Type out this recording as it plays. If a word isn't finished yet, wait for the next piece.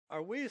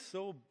Are we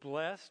so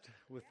blessed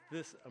with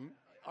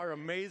our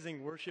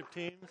amazing worship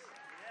teams?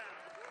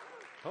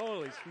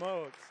 Holy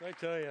smokes, I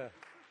tell you.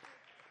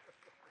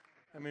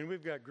 I mean,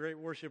 we've got great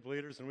worship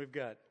leaders and we've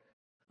got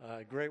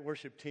great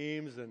worship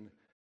teams. And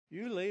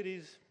you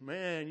ladies,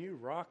 man, you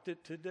rocked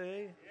it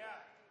today. Yeah.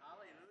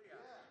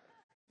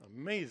 Hallelujah.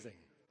 Amazing.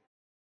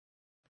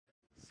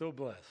 So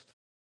blessed.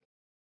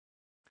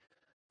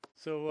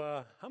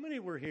 So how many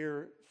were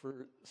here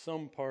for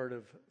some part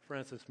of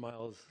Francis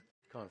Miles'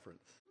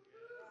 conference?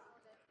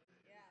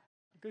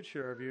 Good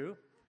share of you.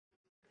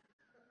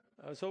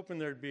 I was hoping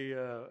there'd be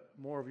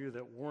more of you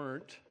that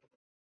weren't,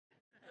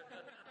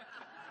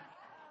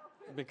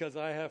 because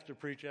I have to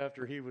preach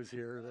after he was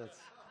here.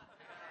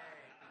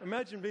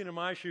 Imagine being in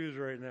my shoes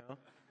right now.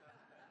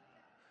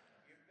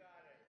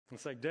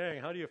 It's like,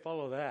 dang, how do you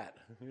follow that?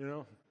 You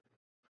know?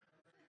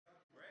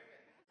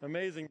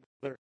 Amazing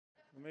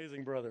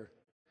brother.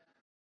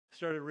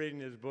 Started reading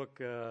his book,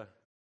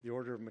 The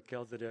Order of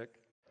Melchizedek.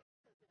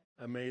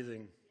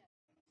 Amazing.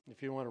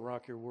 If you want to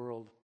rock your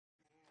world,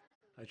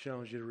 I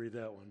challenge you to read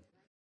that one.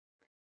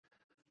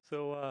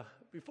 So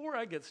before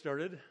I get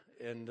started,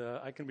 and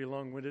I can be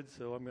long-winded,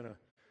 so I'm going to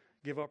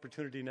give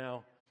opportunity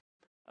now.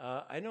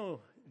 I know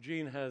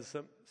Jean has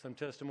some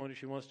testimony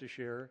she wants to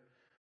share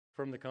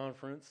from the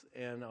conference,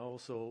 and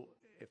also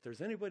if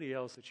there's anybody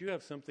else that you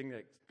have something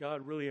that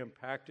God really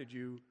impacted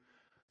you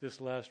this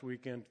last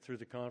weekend through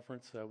the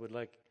conference, I would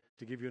like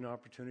to give you an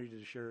opportunity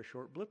to share a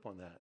short blip on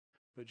that.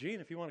 But Jean,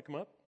 if you want to come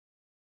up.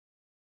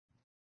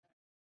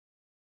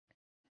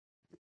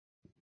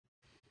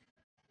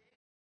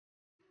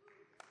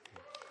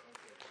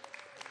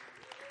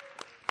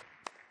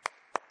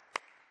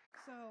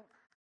 So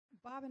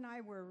Bob and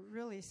I were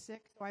really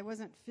sick, so I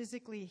wasn't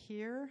physically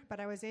here, but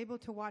I was able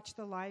to watch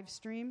the live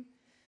stream.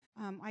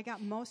 I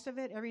got most of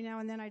it. Every now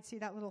and then I'd see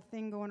that little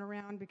thing going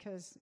around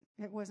because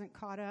it wasn't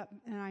caught up,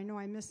 and I know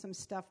I missed some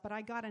stuff, but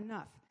I got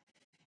enough.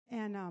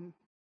 And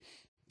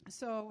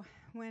so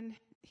when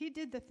he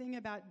did the thing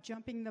about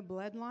jumping the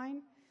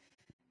bloodline,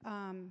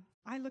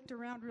 I looked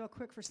around real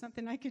quick for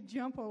something I could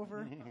jump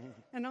over,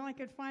 and all I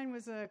could find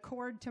was a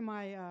cord to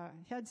my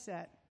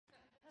headset.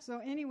 So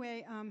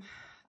anyway,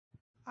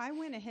 I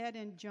went ahead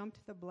and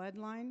jumped the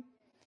bloodline.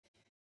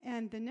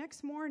 And the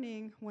next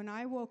morning, when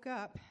I woke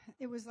up,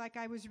 it was like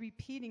I was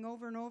repeating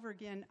over and over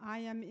again, I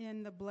am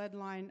in the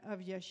bloodline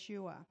of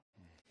Yeshua.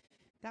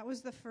 That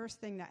was the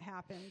first thing that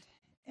happened.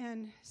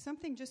 And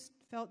something just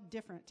felt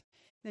different.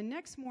 The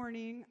next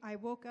morning, I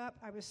woke up.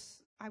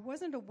 I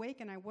wasn't awake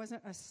and I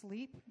wasn't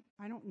asleep.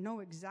 I don't know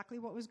exactly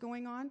what was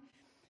going on.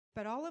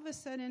 But all of a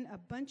sudden,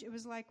 it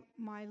was like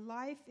my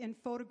life in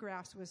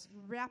photographs was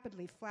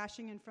rapidly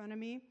flashing in front of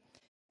me.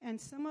 And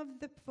some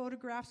of the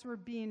photographs were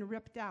being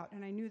ripped out,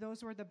 and I knew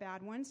those were the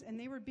bad ones, and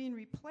they were being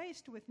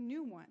replaced with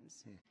new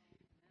ones.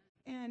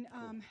 And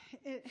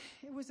it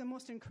was the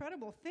most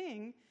incredible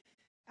thing.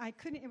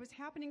 It was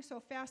happening so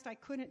fast I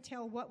couldn't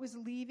tell what was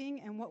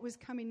leaving and what was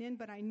coming in,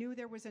 but I knew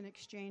there was an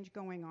exchange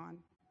going on.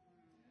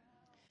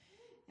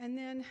 And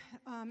then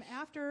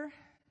after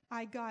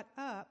I got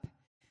up,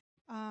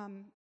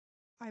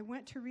 I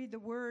went to read the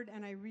Word,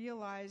 and I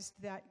realized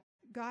that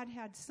God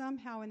had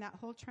somehow in that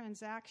whole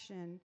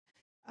transaction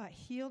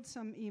healed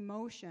some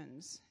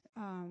emotions.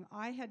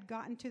 I had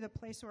gotten to the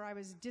place where I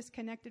was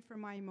disconnected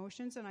from my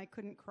emotions and I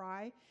couldn't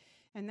cry.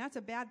 And that's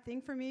a bad thing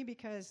for me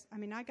because,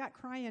 I got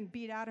crying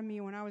beat out of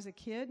me when I was a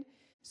kid,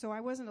 so I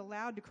wasn't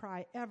allowed to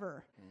cry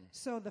ever.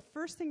 So the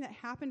first thing that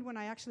happened when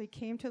I actually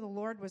came to the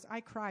Lord was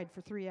I cried for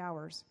 3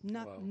 hours,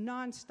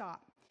 nonstop.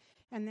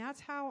 And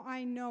that's how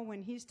I know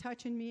when He's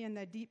touching me in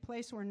the deep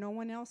place where no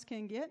one else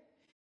can get,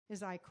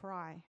 is I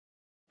cry.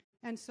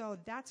 And so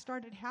that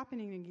started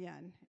happening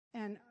again.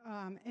 And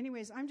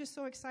anyways, I'm just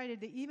so excited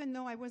that even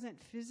though I wasn't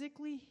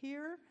physically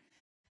here,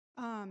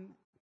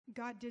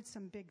 God did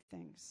some big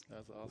things.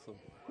 That's awesome.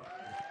 That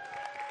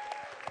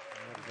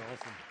is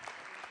awesome.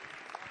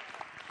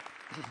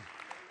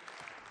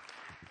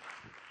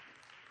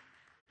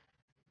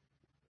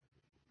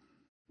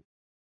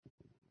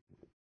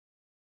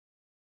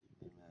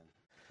 Amen.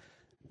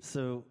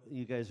 So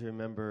you guys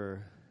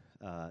remember,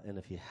 and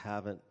if you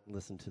haven't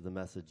listened to the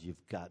message,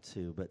 you've got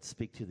to, but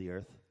speak to the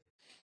earth.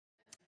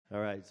 All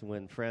right, so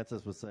when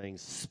Francis was saying,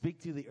 speak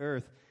to the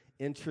earth,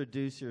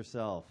 introduce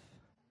yourself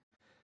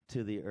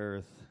to the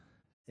earth.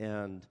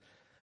 And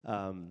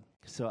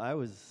so I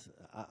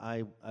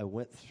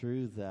went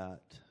through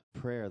that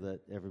prayer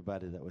that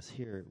everybody that was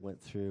here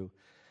went through.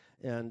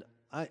 And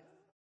I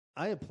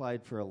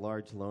applied for a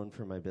large loan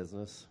for my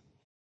business.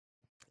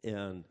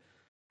 And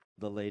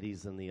the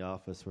ladies in the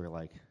office were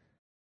like,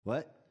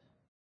 what?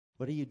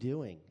 What are you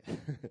doing?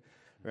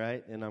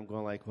 Right? And I'm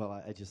going like, well,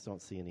 I just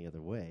don't see any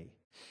other way.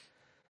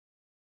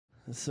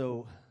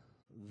 So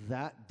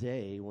that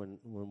day when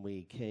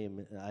we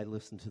came, I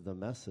listened to the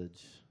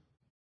message,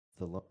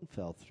 the loan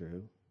fell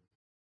through,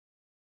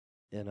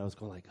 and I was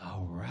going like,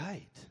 all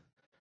right,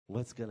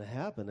 what's going to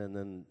happen? And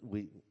then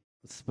we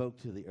spoke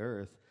to the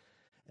earth,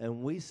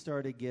 and we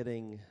started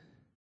getting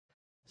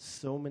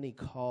so many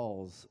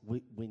calls.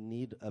 We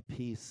need a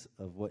piece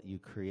of what you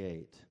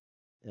create.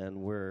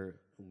 and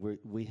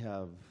we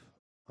have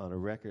on a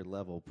record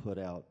level put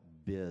out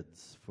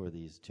bids for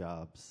these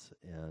jobs,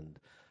 and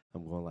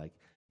I'm going like,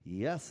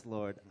 yes,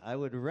 Lord, I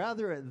would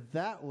rather it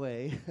that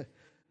way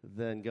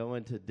than go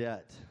into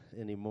debt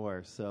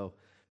anymore. So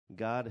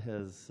God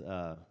has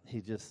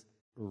he just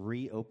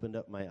reopened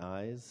up my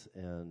eyes,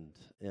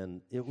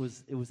 and it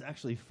was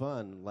actually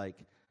fun.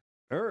 Like,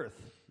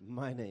 Earth,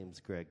 my name's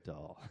Greg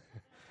Dahl,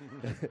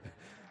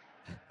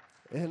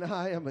 and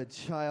I am a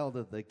child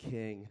of the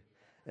King,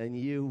 and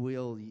you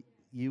will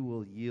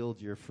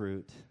yield your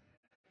fruit.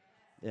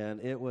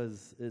 And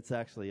it's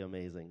actually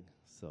amazing.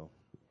 So,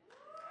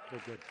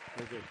 Very good,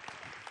 very good.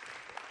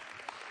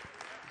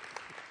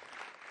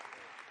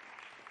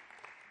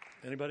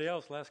 Anybody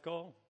else? Last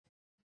call.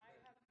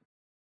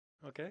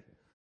 Okay.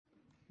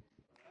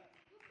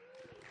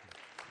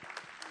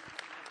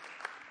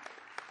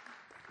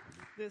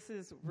 This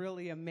is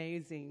really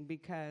amazing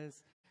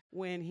because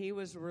when he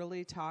was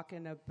really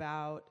talking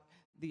about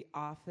the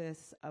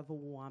office of a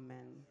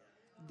woman,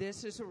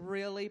 this is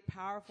really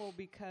powerful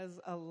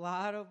because a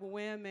lot of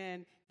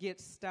women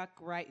get stuck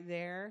right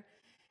there.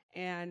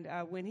 And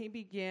when he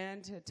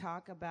began to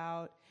talk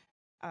about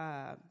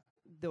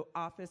the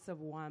office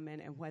of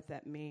woman and what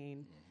that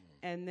means,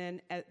 and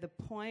then at the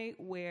point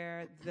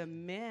where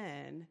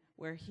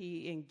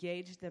he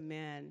engaged the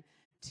men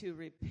to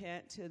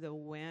repent to the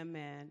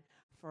women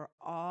for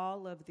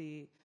all of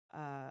the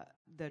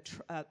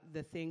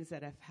things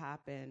that have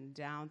happened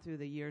down through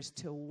the years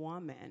to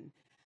woman,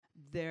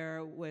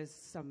 there was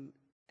some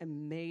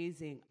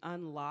amazing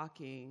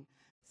unlocking.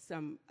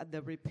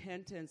 The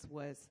repentance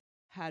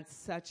had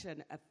such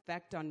an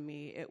effect on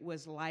me. It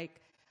was like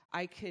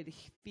I could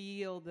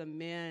feel the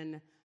men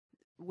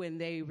when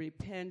they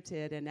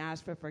repented and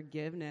asked for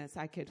forgiveness.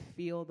 I could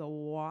feel the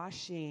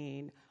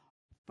washing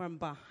from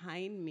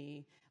behind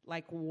me,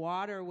 like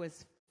water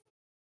was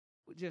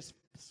just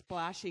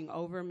splashing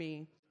over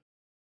me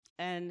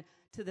and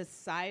to the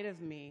side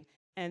of me.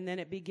 And then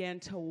it began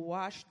to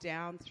wash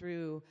down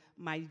through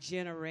my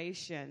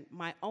generation,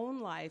 my own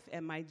life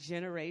and my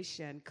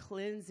generation,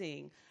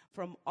 cleansing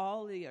from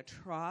all the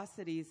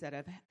atrocities that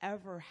have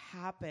ever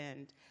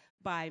happened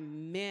by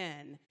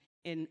men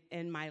in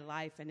my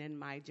life and in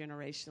my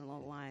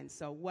generational line.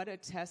 So what a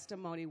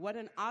testimony, what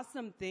an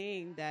awesome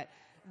thing that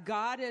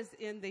God is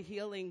in the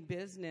healing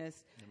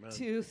business. Amen.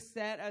 To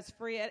set us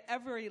free at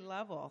every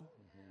level.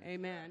 Mm-hmm.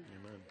 Amen.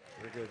 Amen.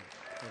 Very good.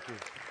 Thank you.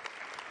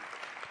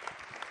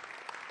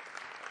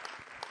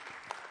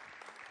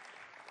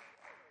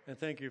 And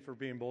thank you for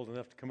being bold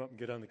enough to come up and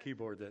get on the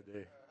keyboard that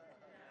day.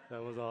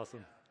 That was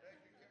awesome.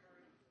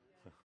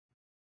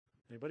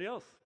 Anybody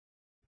else?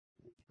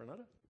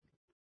 Renata?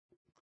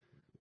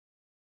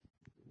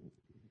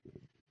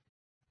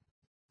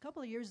 A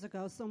couple of years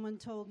ago, someone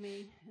told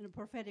me in a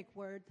prophetic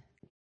word,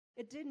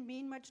 it didn't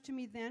mean much to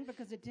me then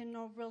because it didn't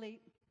know really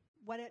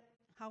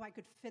how I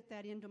could fit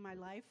that into my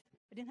life.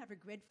 I didn't have a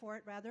grid for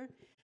it, rather,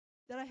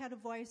 that I had a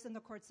voice in the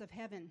courts of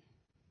heaven.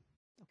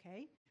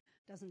 Okay,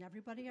 doesn't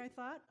everybody, I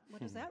thought?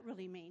 What does that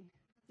really mean?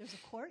 There's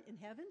a court in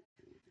heaven?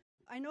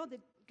 I know that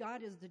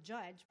God is the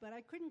judge, but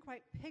I couldn't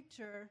quite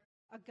picture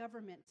a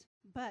government.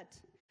 But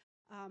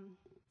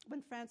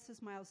when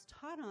Francis Miles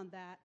taught on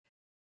that,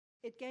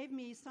 it gave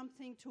me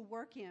something to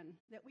work in,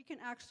 that we can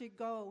actually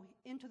go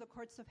into the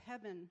courts of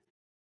heaven,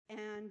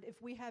 and if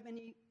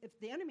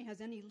the enemy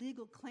has any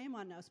legal claim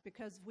on us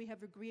because we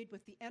have agreed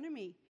with the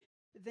enemy,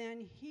 then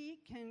he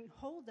can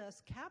hold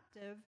us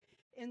captive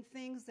in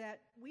things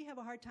that we have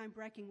a hard time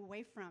breaking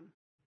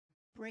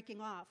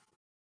off.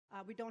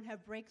 We don't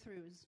have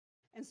breakthroughs.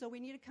 And so we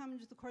need to come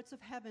into the courts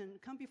of heaven,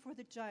 come before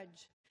the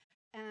judge,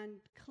 and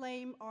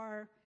claim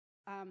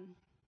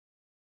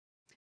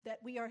that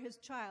we are his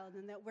child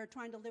and that we're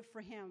trying to live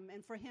for him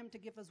and for him to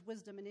give us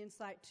wisdom and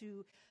insight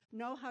to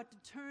know how to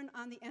turn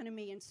on the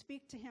enemy and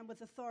speak to him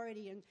with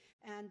authority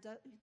and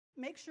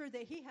make sure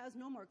that he has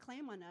no more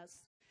claim on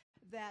us,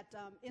 that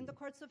in the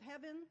courts of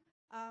heaven,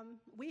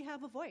 we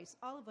have a voice.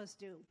 All of us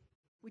do.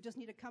 We just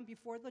need to come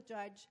before the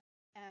judge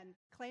and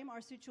claim our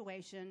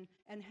situation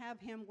and have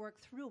him work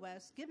through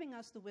us, giving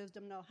us the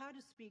wisdom, know how to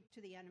speak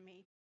to the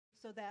enemy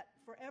so that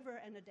forever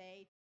and a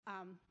day,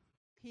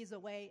 he's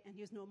away and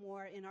he's no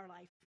more in our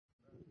life.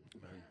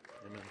 Amen.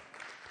 Amen.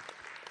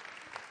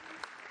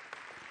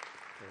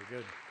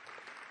 Very good.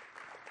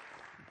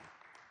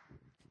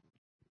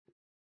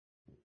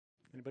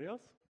 Anybody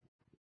else?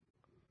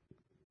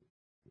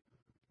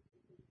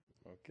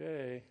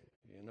 Okay.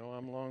 You know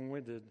I'm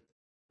long-winded.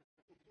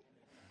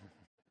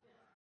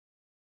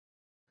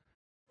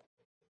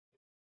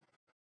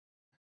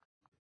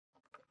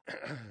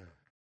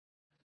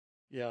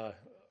 Yeah,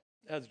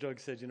 as Doug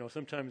said,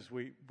 sometimes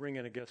we bring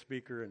in a guest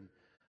speaker, and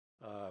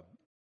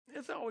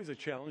it's always a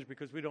challenge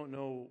because we don't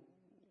know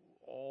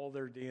all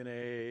their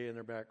DNA and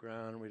their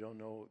background. We don't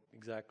know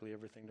exactly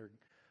everything they're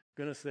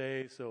going to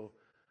say.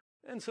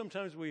 And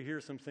sometimes we hear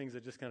some things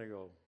that just kind of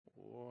go,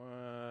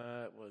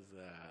 what was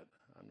that?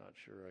 I'm not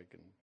sure I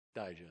can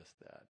digest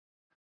that.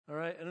 All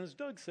right, and as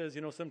Doug says,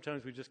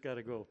 sometimes we just got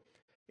to go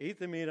eat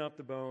the meat off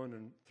the bone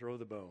and throw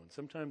the bone.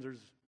 Sometimes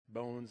there's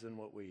bones in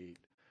what we eat.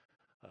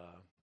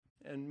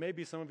 And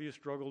maybe some of you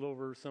struggled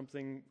over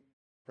something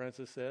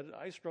Francis said.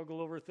 I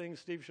struggle over things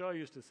Steve Shaw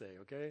used to say,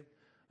 okay?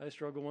 I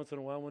struggle once in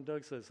a while when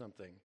Doug says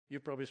something. You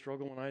probably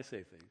struggle when I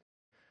say things.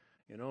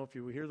 You know, if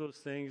you hear those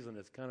things and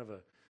it's kind of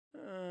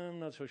I'm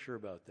not so sure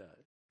about that.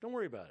 Don't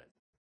worry about it.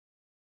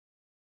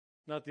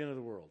 Not the end of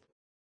the world.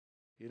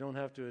 You don't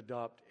have to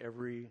adopt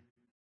every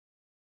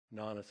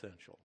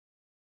non-essential.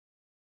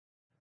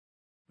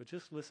 But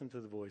just listen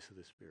to the voice of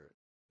the Spirit.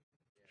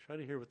 Try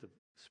to hear what the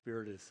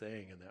Spirit is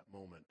saying in that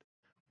moment.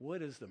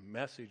 What is the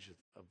message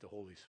of the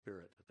Holy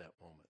Spirit at that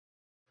moment?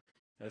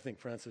 And I think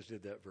Francis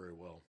did that very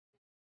well.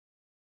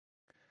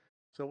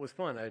 So it was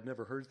fun. I had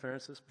never heard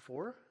Francis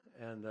before,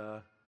 and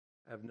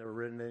I've never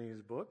read any of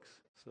his books,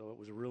 so it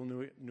was a real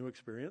new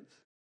experience.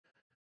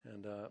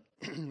 And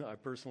I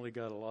personally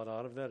got a lot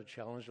out of that. It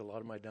challenged a lot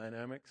of my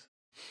dynamics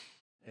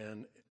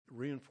and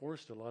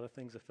reinforced a lot of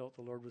things I felt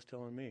the Lord was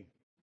telling me.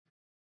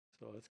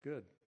 So that's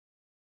good.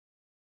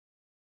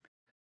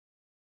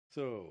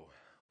 So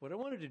what I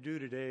wanted to do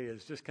today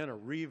is just kind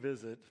of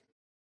revisit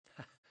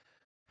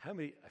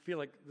I feel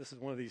like this is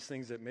one of these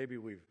things that maybe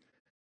we've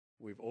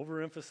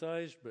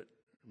overemphasized, but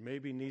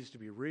maybe needs to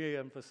be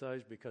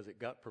re-emphasized because it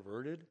got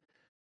perverted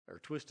or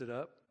twisted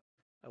up.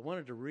 I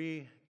wanted to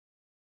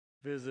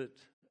revisit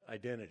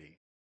identity.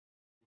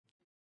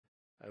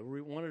 I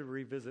wanted to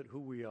revisit who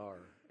we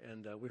are.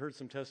 And we heard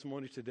some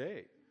testimony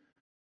today,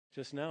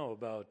 just now,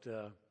 about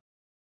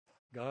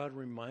God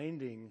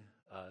reminding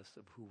us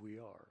of who we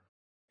are.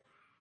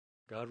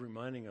 God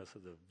reminding us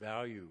of the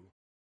value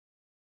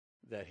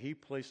that He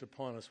placed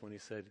upon us when He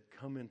said,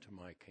 "Come into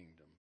my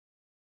kingdom.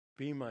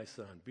 Be my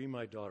son, be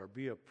my daughter,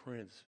 be a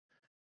prince,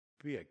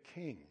 be a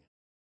king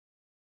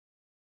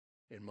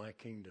in my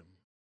kingdom."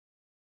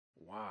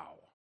 Wow.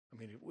 I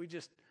mean,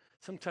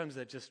 sometimes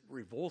that just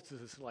revolts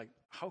us. It's like,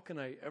 how can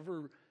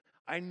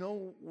I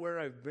know where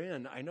I've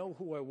been. I know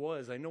who I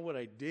was. I know what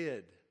I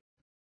did.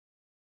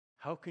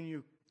 How can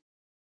you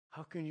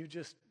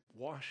just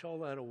wash all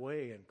that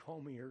away and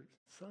call me your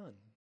son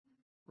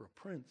or a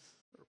prince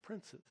or a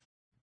princess?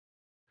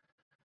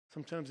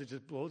 Sometimes it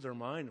just blows our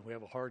mind and we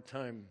have a hard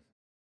time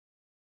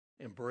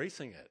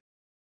embracing it.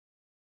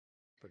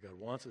 But God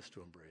wants us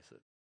to embrace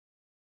it.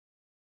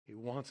 He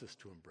wants us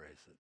to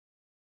embrace it.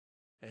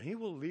 And He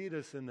will lead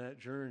us in that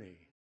journey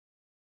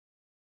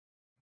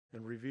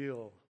and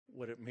reveal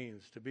what it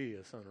means to be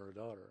a son or a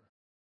daughter.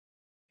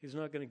 He's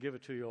not going to give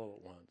it to you all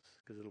at once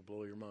because it'll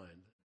blow your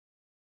mind.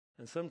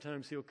 And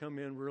sometimes He'll come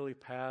in really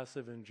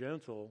passive and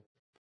gentle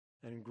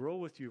and grow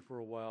with you for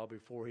a while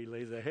before He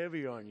lays a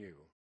heavy on you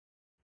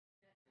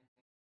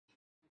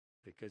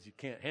because you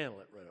can't handle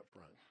it right up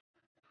front.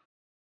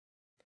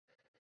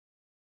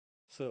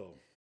 So,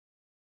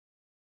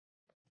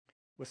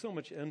 with so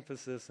much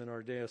emphasis in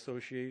our day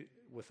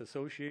with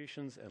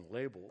associations and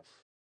labels,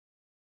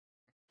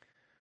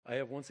 I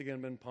have once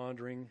again been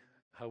pondering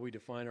how we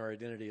define our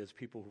identity as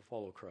people who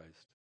follow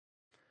Christ.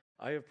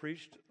 I have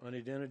preached on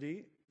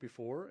identity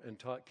before and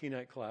taught key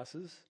night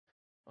classes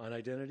on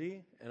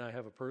identity, and I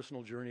have a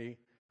personal journey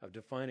of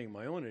defining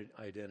my own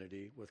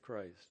identity with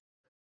Christ.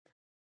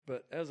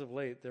 But as of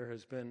late, there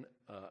has been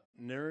a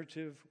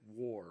narrative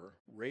war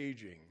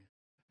raging,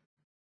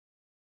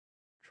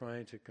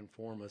 trying to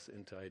conform us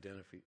into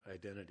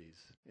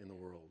identities in the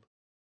world.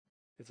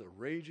 It's a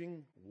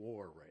raging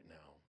war right now.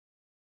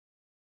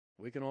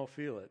 We can all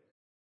feel it.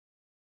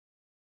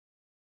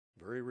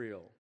 Very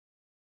real.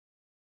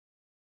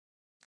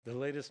 The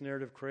latest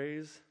narrative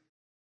craze,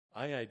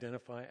 I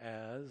identify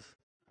as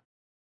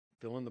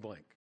fill in the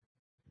blank.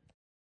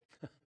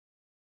 I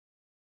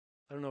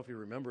don't know if you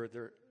remember it.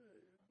 A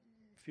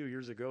few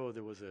years ago,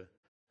 there was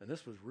and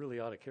this was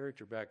really out of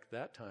character back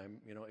that time,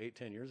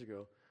 8-10 years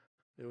ago.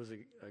 There was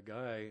a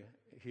guy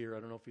here, I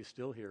don't know if he's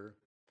still here,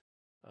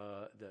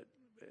 that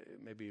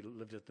maybe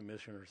lived at the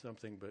mission or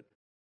something, but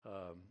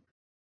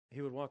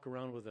he would walk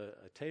around with a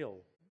tail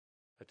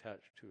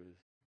attached to his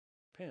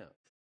pants.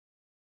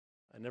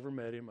 I never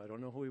met him. I don't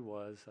know who he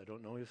was. I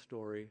don't know his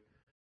story.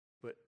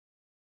 But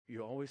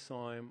you always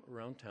saw him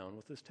around town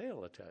with his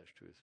tail attached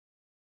to his,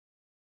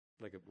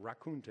 like a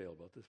raccoon tail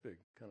about this big,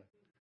 kind of.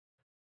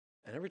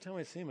 And every time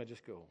I see him, I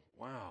just go,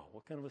 wow,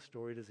 what kind of a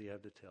story does he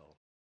have to tell?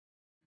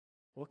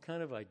 What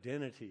kind of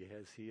identity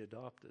has he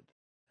adopted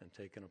and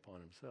taken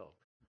upon himself?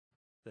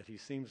 That he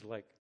seems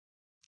like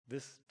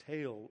this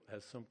tail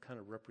has some kind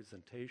of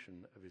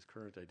representation of his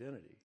current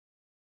identity.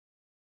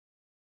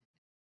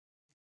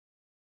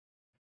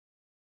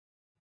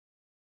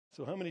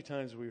 So how many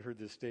times have we heard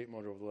this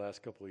statement over the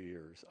last couple of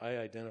years? I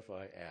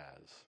identify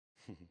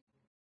as.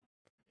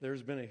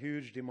 There's been a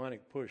huge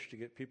demonic push to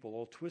get people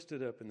all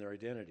twisted up in their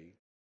identity.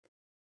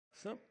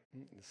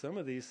 Some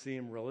of these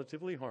seem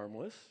relatively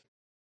harmless,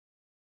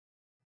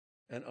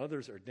 and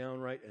others are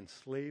downright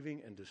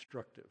enslaving and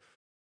destructive.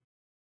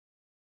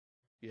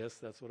 Yes,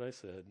 that's what I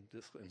said,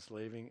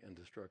 enslaving and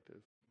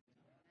destructive.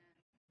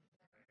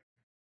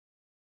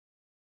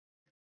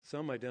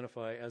 Some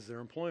identify as their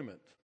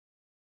employment.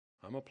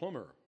 I'm a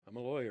plumber. I'm a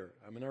lawyer.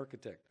 I'm an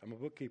architect. I'm a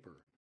bookkeeper.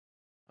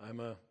 I'm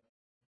a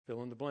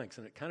fill in the blanks.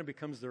 And it kind of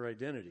becomes their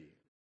identity.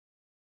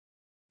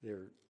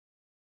 Their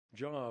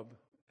job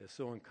has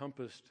so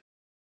encompassed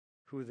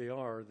who they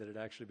are that it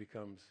actually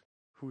becomes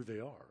who they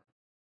are.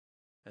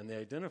 And they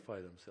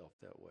identify themselves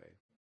that way.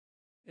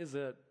 Is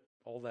that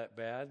all that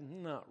bad?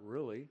 Not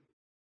really.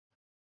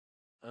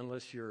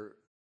 Unless you're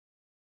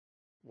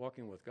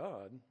walking with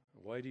God,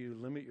 why do you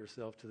limit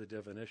yourself to the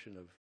definition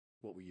of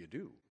what will you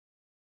do?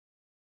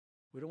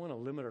 We don't want to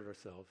limit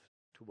ourselves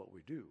to what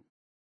we do.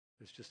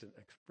 It's just an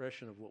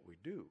expression of what we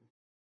do.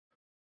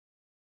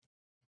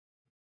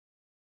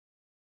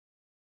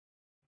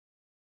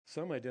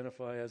 Some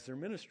identify as their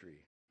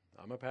ministry.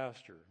 I'm a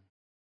pastor.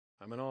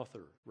 I'm an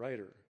author,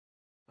 writer.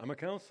 I'm a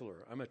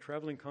counselor. I'm a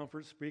traveling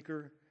conference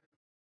speaker.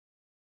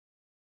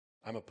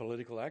 I'm a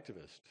political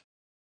activist.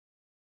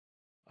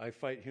 I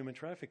fight human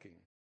trafficking.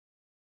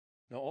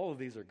 Now, all of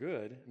these are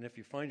good, and if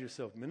you find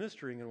yourself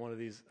ministering in one of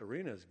these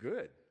arenas,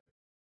 good.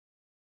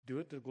 Do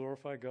it to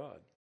glorify God.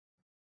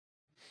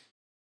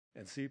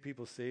 And see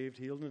people saved,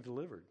 healed, and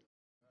delivered.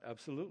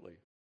 Absolutely.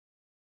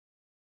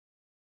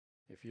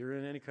 If you're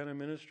in any kind of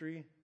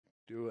ministry,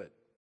 do it.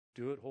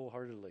 Do it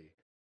wholeheartedly.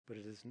 But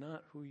it is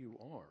not who you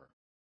are.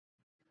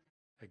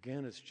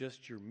 Again, it's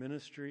just your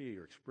ministry,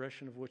 your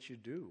expression of what you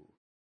do.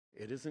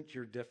 It isn't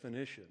your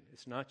definition.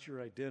 It's not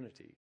your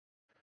identity.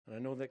 And I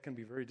know that can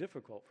be very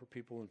difficult for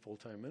people in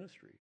full-time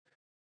ministry.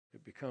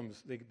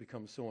 They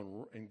become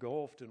so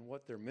engulfed in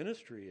what their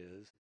ministry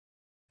is,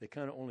 they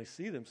kind of only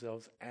see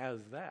themselves as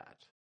that.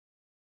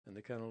 And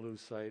they kind of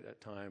lose sight at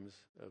times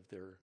of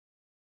their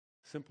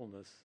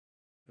simpleness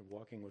in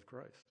walking with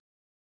Christ.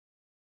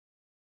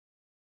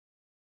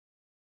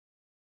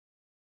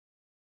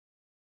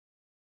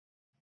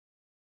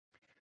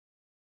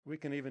 We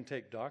can even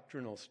take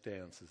doctrinal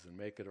stances and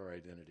make it our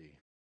identity.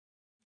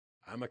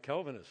 I'm a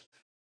Calvinist.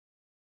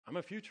 I'm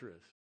a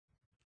futurist.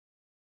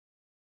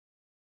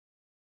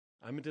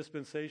 I'm a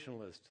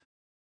dispensationalist.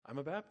 I'm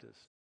a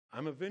Baptist.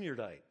 I'm a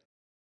vineyardite.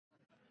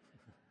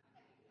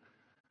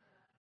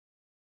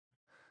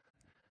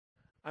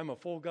 I'm a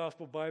full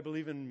gospel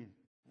Bible-believing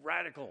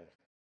radical.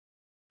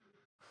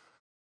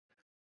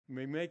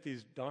 We make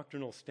these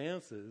doctrinal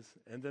stances,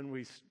 and then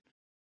we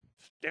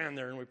stand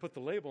there and we put the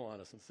label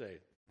on us and say,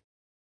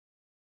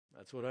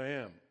 that's what I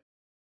am.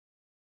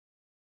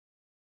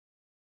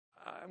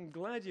 I'm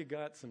glad you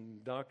got some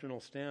doctrinal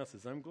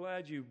stances. I'm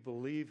glad you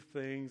believe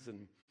things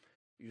and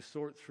you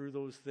sort through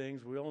those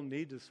things. We all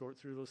need to sort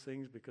through those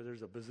things because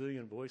there's a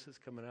bazillion voices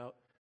coming out,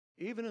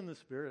 even in the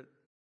spirit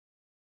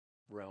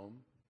realm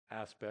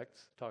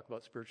aspects, talk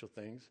about spiritual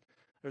things.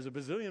 There's a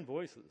bazillion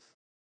voices.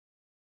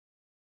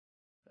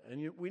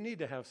 And we need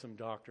to have some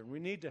doctrine. We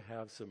need to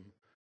have some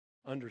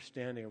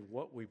understanding of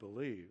what we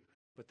believe.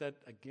 But that,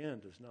 again,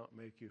 does not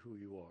make you who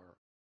you are.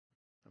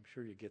 I'm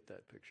sure you get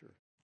that picture.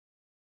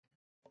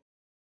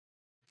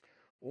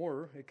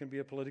 Or it can be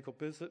a political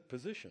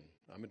position.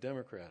 I'm a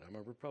Democrat. I'm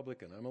a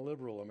Republican. I'm a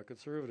liberal. I'm a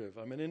conservative.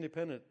 I'm an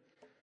independent.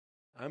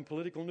 I'm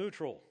political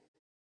neutral.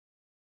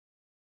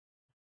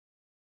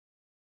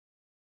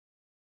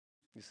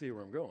 You see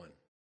where I'm going.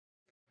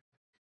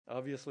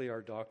 Obviously,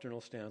 our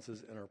doctrinal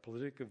stances and our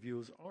political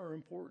views are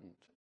important.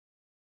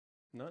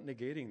 Not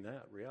negating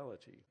that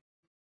reality.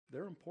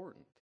 They're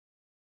important.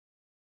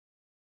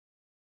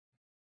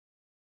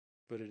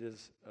 But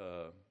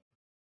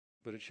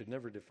it should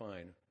never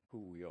define who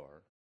we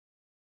are.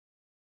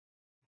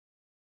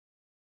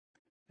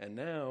 And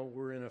now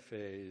we're in a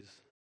phase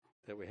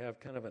that we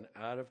have kind of an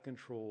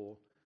out-of-control,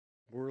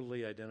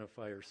 worldly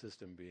identifier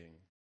system being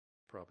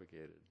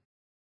propagated.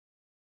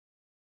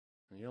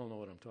 And you all know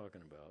what I'm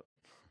talking about.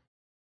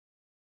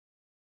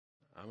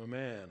 I'm a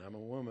man, I'm a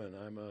woman,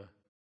 I'm a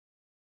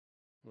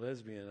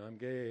lesbian, I'm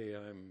gay,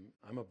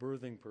 I'm a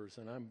birthing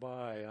person, I'm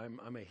bi,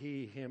 I'm a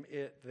he, him,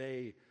 it,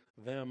 they,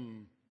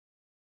 them.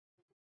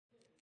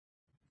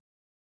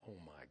 Oh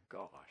my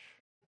gosh.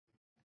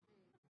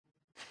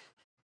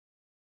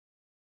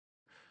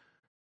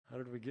 How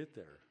did we get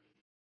there?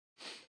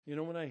 You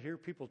know, when I hear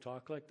people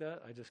talk like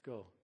that, I just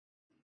go,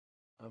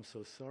 I'm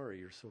so sorry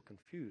you're so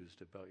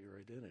confused about your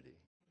identity.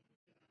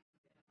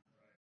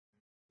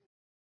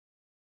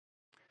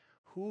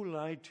 Who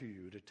lied to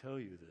you to tell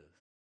you this?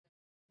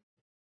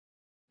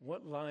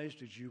 What lies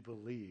did you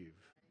believe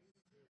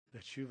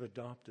that you've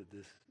adopted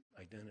this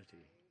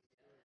identity?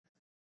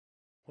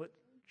 What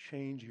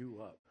chained you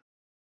up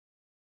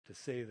to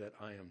say that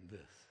I am this?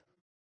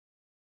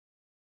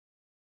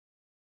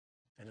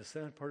 And the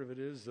sad part of it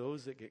is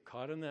those that get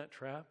caught in that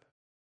trap,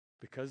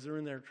 because they're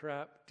in their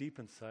trap, deep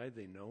inside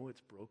they know it's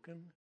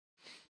broken.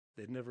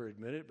 They'd never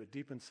admit it, but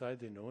deep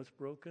inside they know it's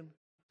broken.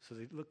 So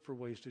they look for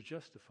ways to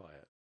justify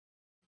it.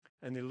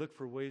 And they look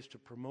for ways to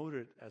promote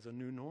it as a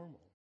new normal.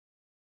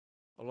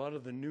 A lot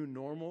of the new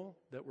normal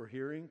that we're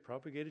hearing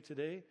propagated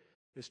today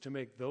is to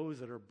make those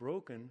that are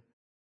broken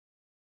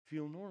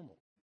feel normal.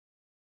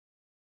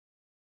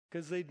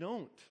 Because they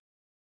don't.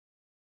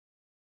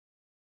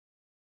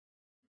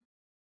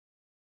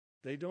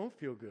 They don't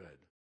feel good.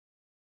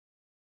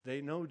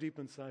 They know deep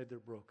inside they're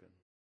broken.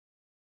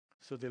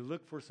 So they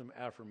look for some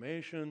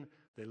affirmation,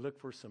 They look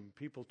for some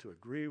people to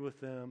agree with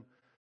them.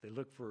 They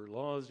look for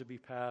laws to be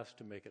passed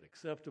to make it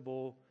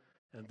acceptable.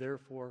 And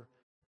therefore,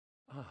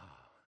 now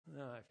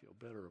I feel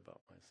better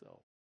about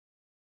myself.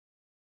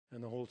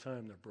 And the whole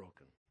time they're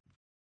broken.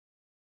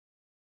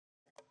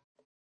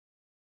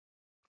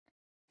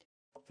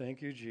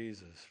 Thank you,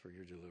 Jesus, for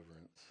your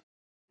deliverance.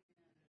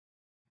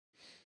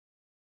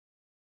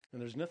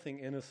 And there's nothing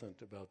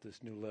innocent about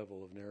this new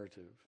level of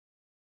narrative.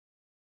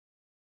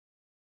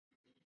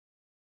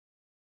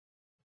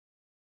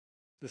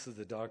 This is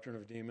the doctrine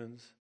of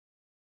demons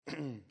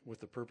with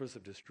the purpose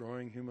of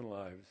destroying human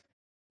lives,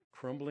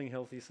 crumbling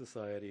healthy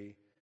society,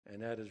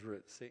 and at his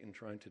root, Satan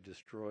trying to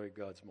destroy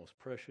God's most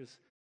precious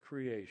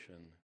creation,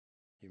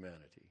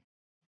 humanity,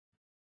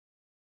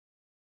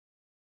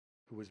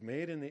 who was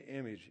made in the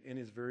image, in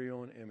his very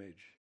own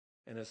image,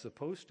 and is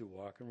supposed to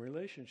walk in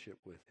relationship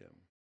with him.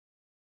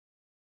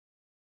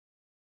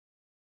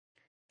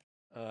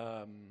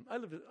 I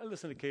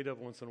listen to KW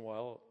once in a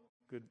while,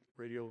 good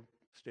radio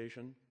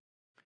station,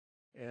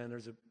 and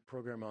there's a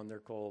program on there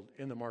called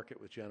In the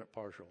Market with Janet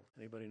Parshall.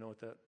 Anybody know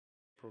what that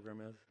program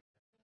is?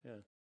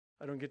 Yeah.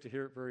 I don't get to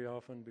hear it very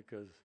often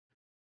because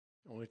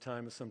only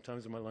time is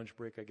sometimes in my lunch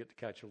break I get to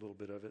catch a little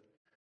bit of it.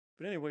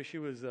 But anyway, she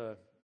was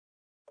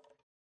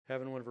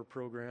having one of her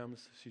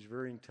programs. She's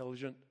very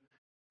intelligent.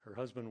 Her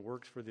husband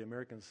works for the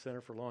American Center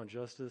for Law and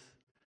Justice.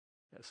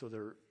 So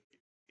they're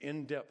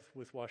in depth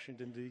with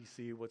Washington,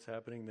 D.C., what's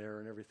happening there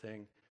and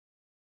everything.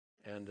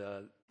 And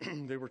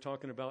they were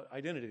talking about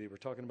identity. They were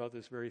talking about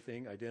this very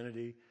thing,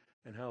 identity,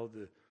 and how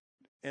the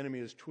enemy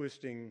is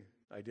twisting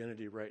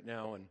identity right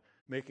now and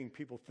making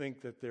people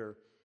think that their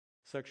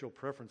sexual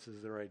preference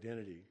is their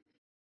identity.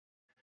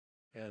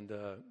 And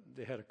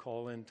they had a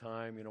call-in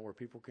time, where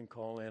people can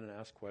call in and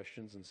ask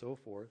questions and so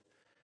forth.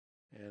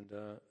 And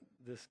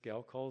this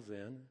gal calls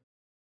in,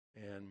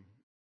 and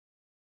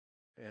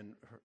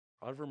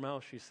out of her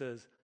mouth she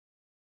says,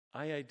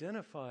 "I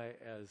identify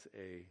as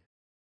a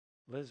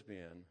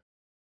lesbian,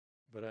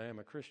 but I am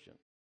a Christian."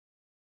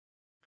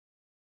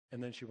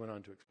 And then she went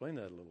on to explain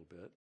that a little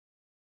bit.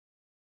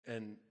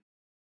 And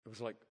it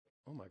was like,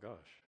 oh my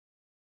gosh.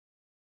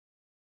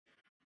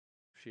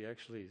 She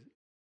actually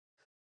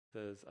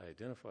says, I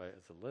identify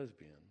as a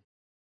lesbian,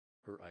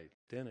 her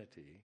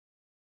identity,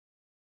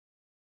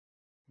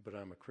 but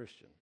I'm a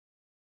Christian.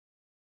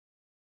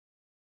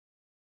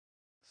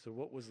 So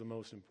what was the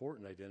most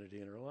important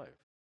identity in her life?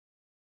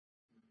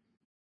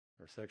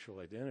 Her sexual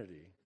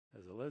identity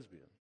as a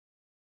lesbian.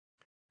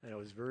 And I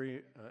was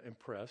very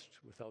impressed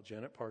with how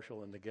Janet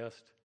Parshall and the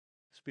guest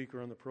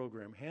speaker on the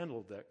program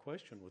handled that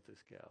question with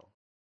this gal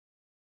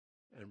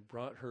and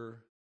brought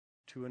her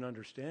to an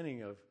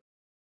understanding of,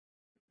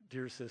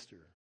 dear sister,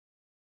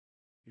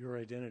 your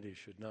identity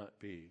should not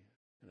be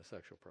in a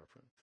sexual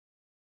preference.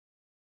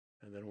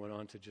 And then went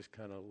on to just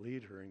kind of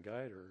lead her and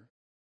guide her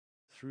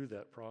through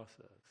that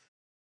process.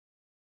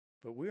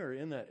 But we are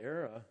in that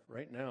era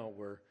right now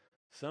where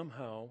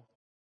somehow,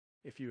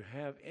 if you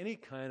have any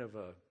kind of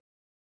a,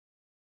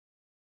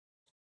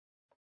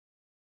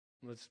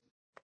 let's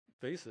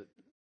face it,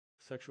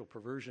 sexual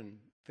perversion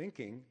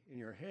thinking in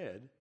your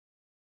head,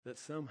 that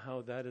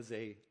somehow that is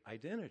a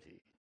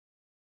identity.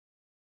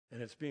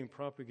 And it's being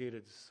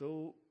propagated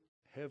so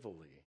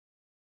heavily,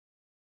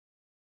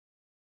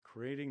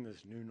 creating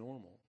this new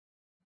normal.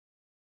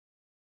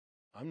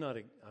 I'm not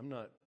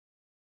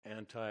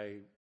anti,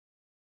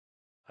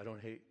 I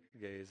don't hate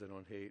gays, I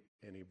don't hate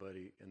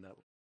anybody in that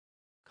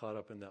caught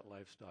up in that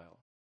lifestyle.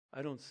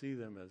 I don't see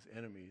them as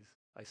enemies,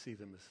 I see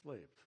them as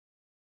slaves.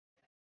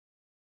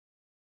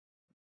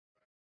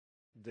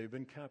 They've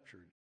been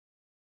captured.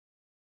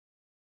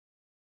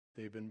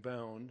 They've been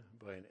bound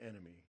by an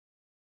enemy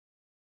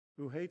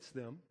who hates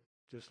them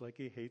just like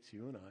he hates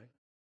you and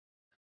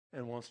I,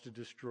 and wants to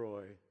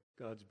destroy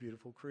God's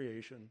beautiful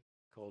creation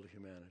called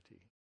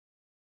humanity.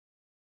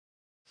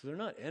 So they're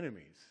not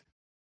enemies.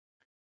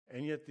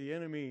 And yet the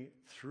enemy,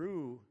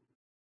 through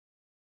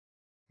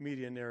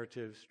media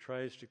narratives,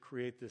 tries to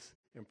create this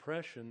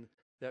impression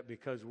that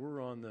because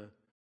we're on the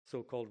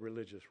so-called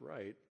religious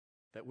right,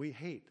 that we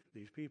hate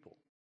these people.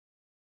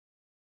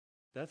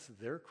 That's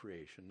their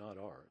creation, not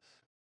ours.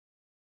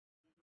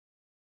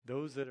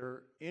 Those that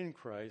are in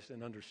Christ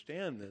and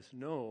understand this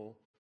know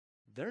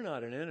they're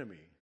not an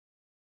enemy.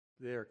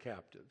 They are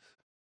captives.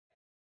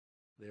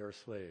 They are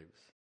slaves.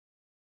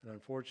 And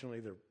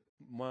unfortunately, their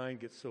mind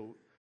gets so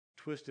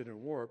twisted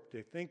and warped,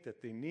 they think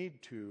that they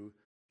need to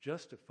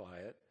justify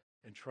it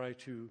and try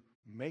to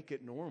make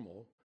it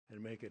normal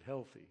and make it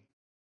healthy.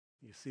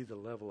 You see the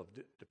level of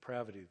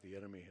depravity the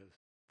enemy has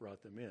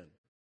brought them in.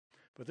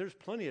 But there's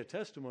plenty of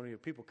testimony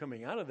of people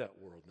coming out of that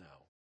world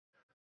now.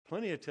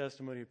 Plenty of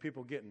testimony of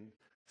people getting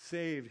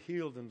saved,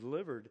 healed, and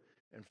delivered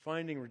and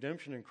finding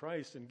redemption in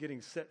Christ and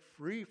getting set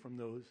free from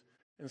those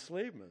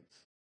enslavements.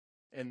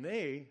 And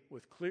they,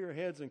 with clear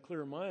heads and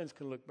clear minds,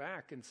 can look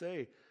back and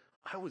say,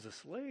 I was a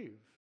slave.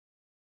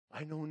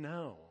 I know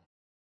now.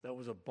 That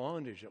was a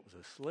bondage. That was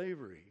a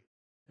slavery.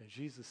 And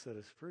Jesus set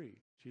us free.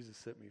 Jesus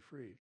set me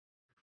free.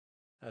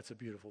 That's a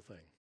beautiful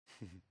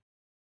thing.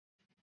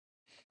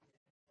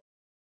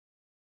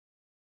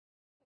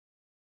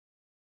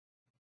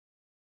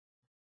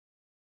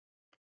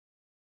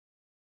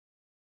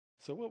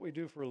 So what we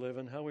do for a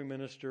living, how we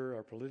minister,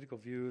 our political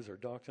views, our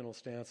doctrinal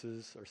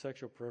stances, our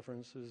sexual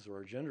preferences, or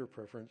our gender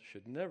preference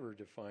should never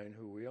define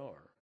who we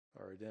are,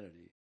 our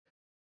identity.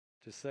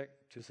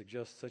 To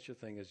suggest such a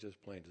thing is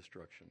just plain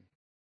destruction.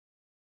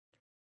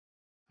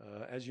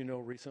 As you know,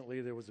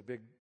 recently there was a big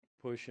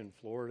push in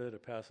Florida to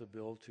pass a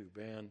bill to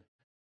ban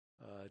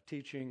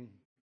teaching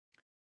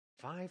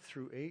 5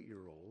 through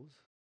 8-year-olds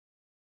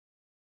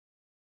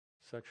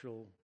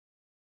sexual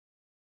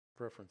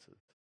preferences.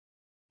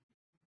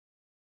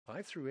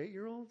 5 through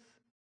 8-year-olds?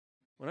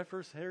 When I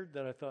first heard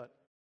that, I thought,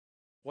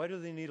 why do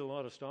they need a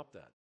law to stop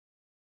that?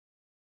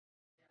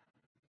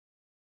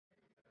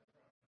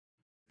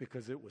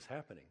 Because it was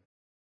happening.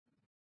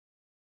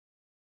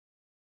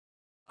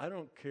 I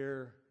don't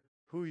care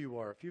who you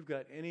are. If you've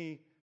got any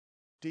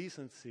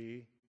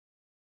decency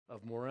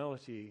of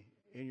morality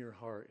in your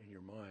heart, in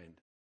your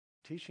mind,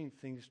 teaching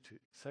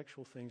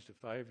sexual things to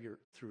 5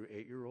 through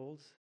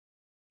 8-year-olds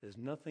is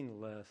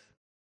nothing less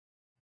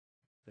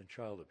than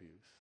child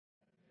abuse.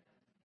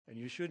 And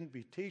you shouldn't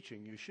be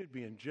teaching, you should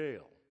be in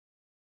jail.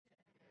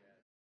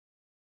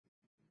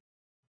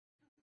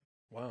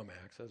 Wow,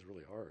 Max, that's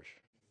really harsh.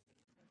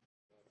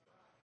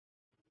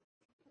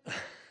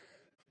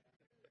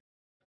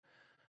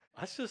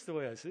 That's just the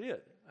way I see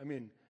it. I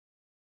mean,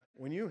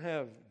 when you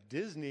have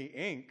Disney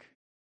Inc.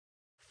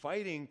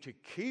 fighting to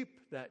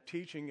keep that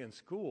teaching in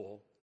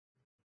school,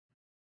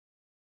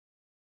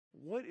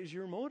 what is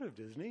your motive,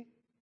 Disney?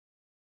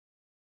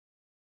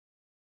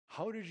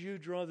 How did you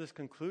draw this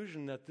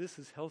conclusion that this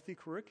is healthy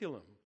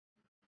curriculum?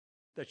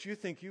 That you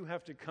think you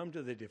have to come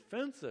to the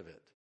defense of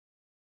it?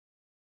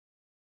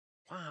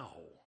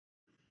 Wow.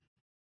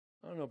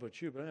 I don't know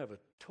about you, but I have a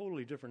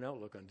totally different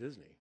outlook on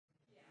Disney.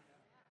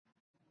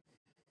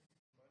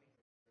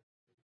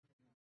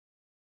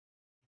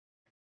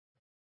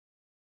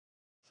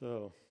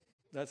 So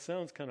that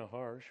sounds kind of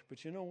harsh,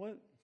 but you know what?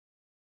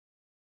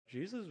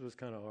 Jesus was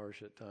kind of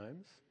harsh at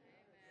times.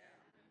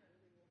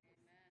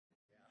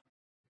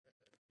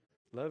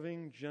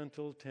 Loving,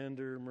 gentle,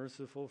 tender,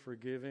 merciful,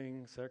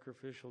 forgiving,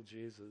 sacrificial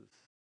Jesus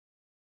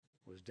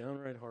was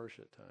downright harsh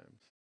at times.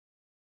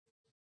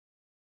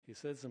 He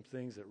said some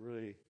things that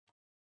really,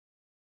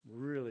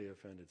 really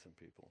offended some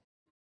people.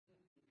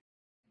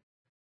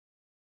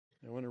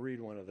 I want to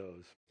read one of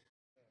those.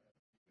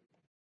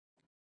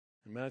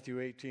 In Matthew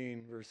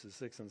 18, verses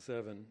 6 and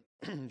 7,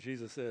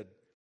 Jesus said,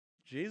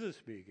 Jesus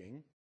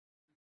speaking,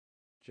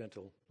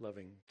 gentle,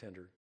 loving,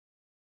 tender,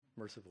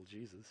 merciful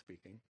Jesus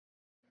speaking,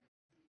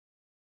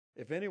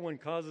 if anyone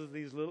causes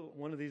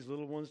one of these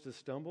little ones to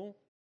stumble,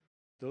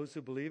 those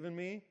who believe in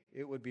me,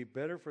 it would be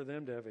better for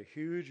them to have a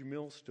huge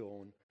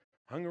millstone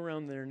hung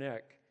around their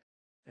neck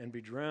and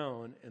be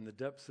drowned in the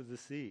depths of the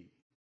sea.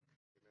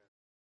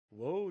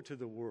 Woe to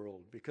the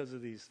world because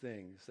of these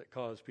things that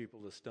cause people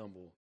to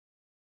stumble.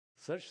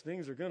 Such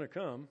things are going to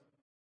come,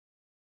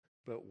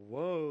 but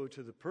woe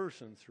to the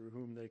person through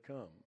whom they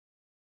come.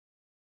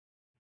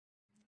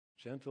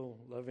 Gentle,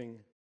 loving,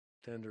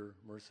 tender,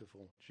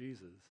 merciful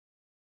Jesus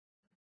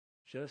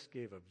just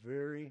gave a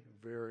very,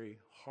 very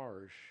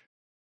harsh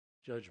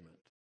judgment.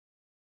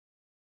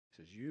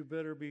 He says, you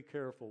better be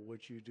careful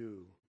what you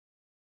do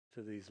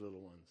to these little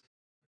ones.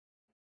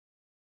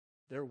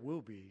 There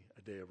will be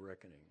a day of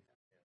reckoning.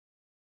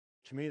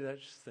 To me, that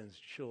just sends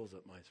chills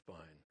up my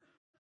spine.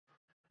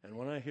 And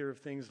when I hear of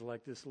things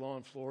like this law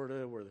in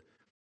Florida where,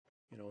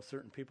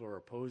 certain people are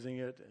opposing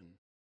it and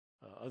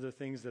other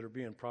things that are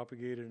being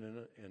propagated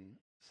in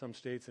some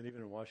states and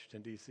even in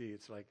Washington, D.C.,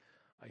 it's like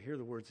I hear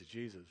the words of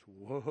Jesus,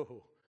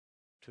 woe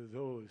to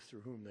those through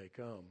whom they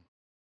come.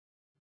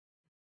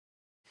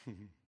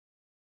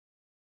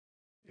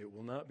 It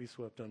will not be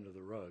swept under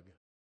the rug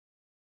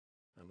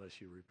unless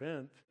you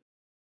repent.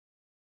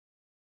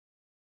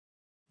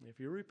 If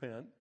you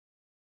repent,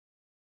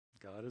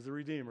 God is a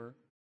redeemer.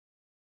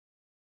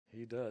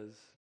 He does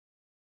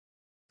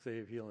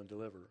save, heal, and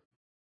deliver.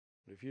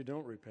 But if you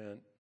don't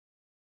repent,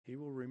 he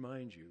will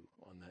remind you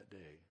on that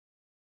day.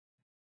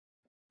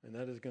 And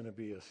that is going to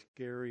be a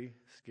scary,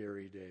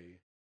 scary day.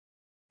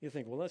 You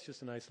think, well, that's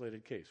just an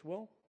isolated case.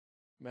 Well,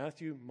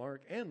 Matthew,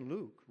 Mark, and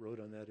Luke wrote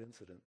on that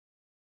incident.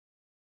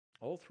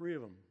 All three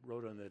of them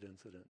wrote on that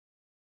incident.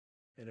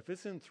 And if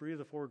it's in 3 of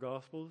the 4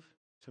 Gospels,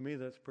 to me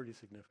that's pretty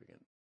significant.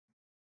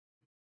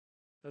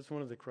 That's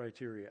one of the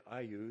criteria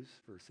I use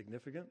for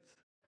significance.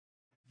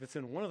 If it's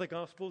in one of the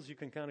Gospels, you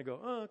can kind of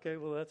go, oh, okay,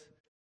 well,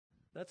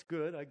 that's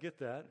good. I get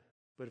that.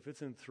 But if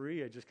it's in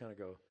 3, I just kind of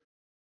go,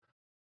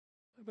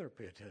 I better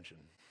pay attention.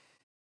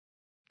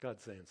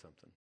 God's saying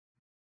something.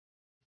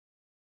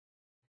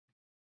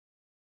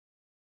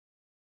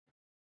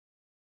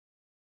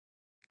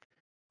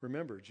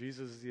 Remember,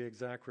 Jesus is the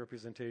exact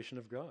representation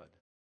of God.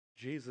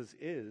 Jesus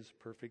is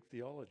perfect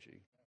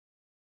theology.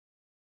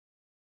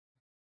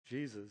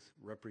 Jesus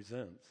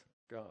represents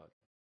God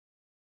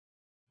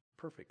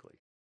perfectly.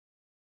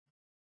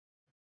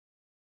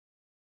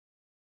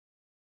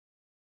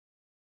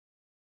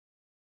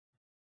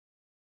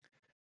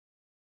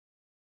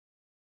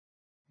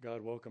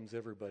 God welcomes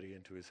everybody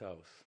into his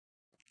house.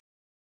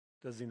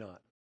 Does he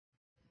not?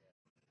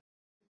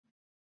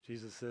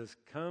 Jesus says,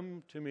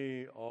 "Come to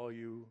me, all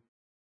you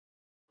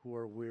who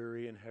are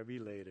weary and heavy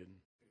laden,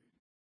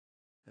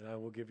 and I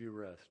will give you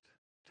rest.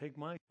 Take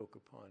my yoke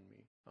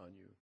on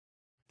you.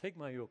 Take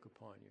my yoke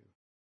upon you,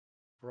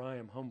 for I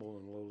am humble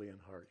and lowly in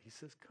heart." He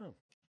says,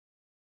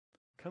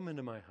 come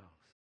into my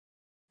house.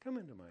 Come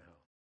into my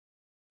house.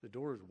 The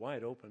door is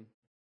wide open.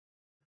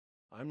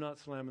 I'm not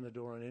slamming the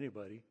door on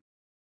anybody.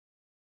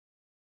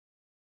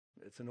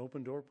 It's an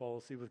open door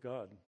policy with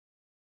God.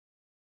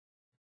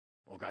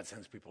 Well, God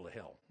sends people to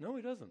hell. No,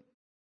 he doesn't.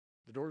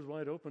 The door is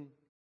wide open.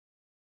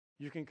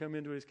 You can come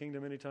into his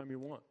kingdom anytime you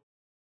want.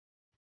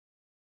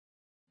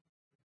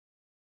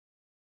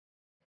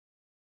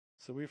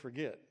 So we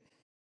forget.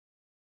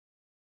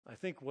 I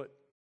think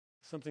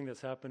something that's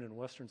happened in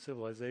Western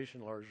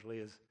civilization largely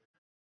is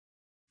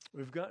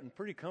we've gotten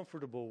pretty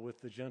comfortable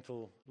with the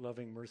gentle,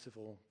 loving,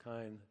 merciful,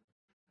 kind,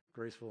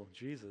 graceful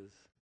Jesus,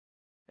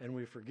 and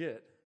we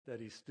forget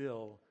that he's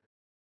still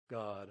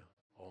God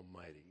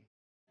Almighty.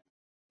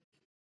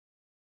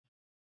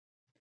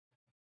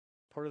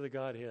 Part of the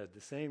Godhead, the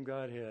same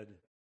Godhead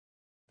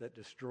that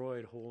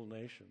destroyed whole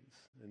nations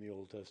in the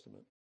Old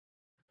Testament.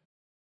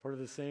 Part of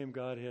the same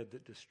Godhead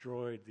that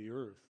destroyed the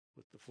earth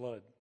with the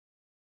flood.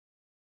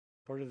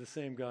 Part of the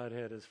same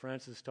Godhead, as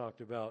Francis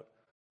talked about,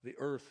 the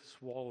earth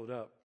swallowed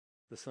up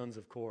the sons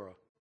of Korah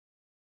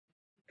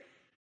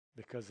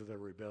because of their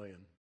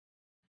rebellion.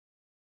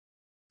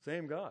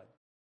 Same God.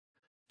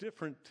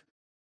 Different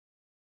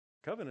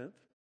covenant.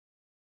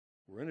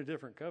 We're in a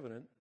different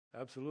covenant.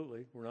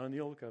 Absolutely. We're not in the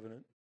Old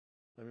Covenant.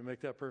 Let me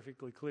make that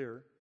perfectly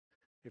clear.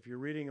 If you're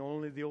reading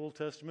only the Old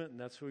Testament and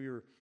that's who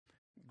you're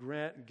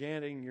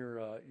getting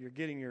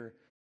your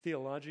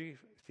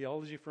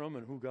theology from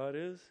and who God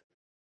is,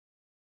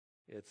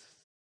 it's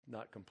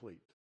not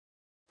complete.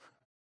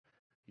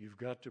 You've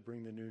got to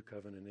bring the new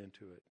covenant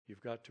into it.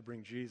 You've got to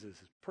bring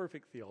Jesus'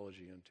 perfect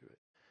theology into it.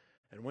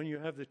 And when you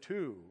have the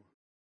two,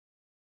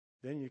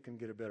 then you can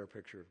get a better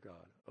picture of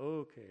God.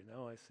 Okay,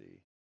 now I see.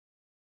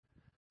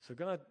 So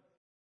God,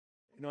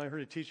 I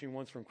heard a teaching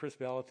once from Chris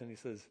Ballatin. He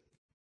says,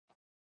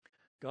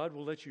 God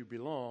will let you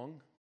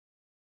belong,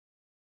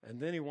 and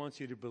then he wants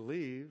you to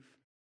believe,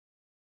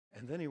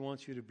 and then he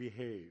wants you to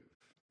behave.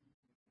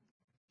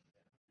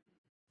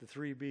 The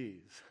 3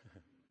 B's.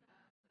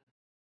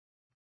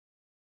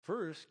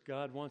 First,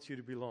 God wants you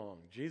to belong.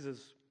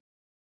 Jesus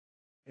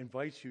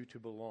invites you to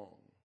belong.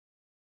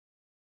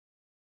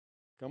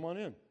 Come on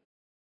in.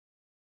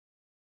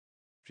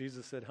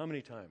 Jesus said, how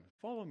many times?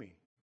 Follow me.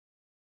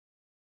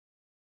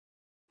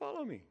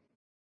 Follow me.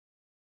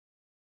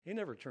 He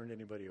never turned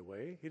anybody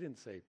away. He didn't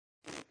say,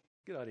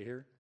 get out of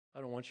here. I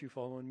don't want you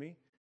following me.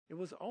 It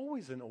was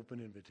always an open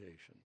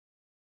invitation.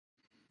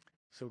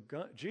 So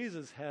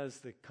Jesus has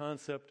the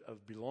concept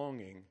of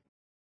belonging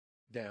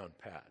down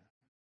pat.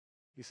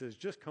 He says,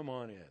 just come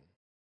on in.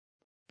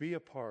 Be a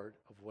part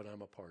of what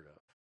I'm a part of.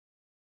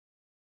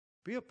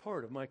 Be a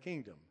part of my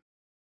kingdom.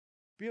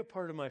 Be a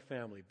part of my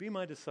family. Be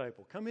my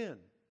disciple. Come in.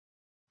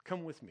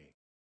 Come with me.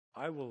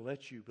 I will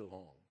let you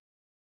belong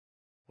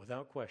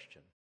without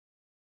question.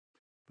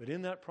 But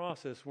in that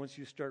process, once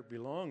you start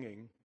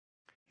belonging,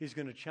 he's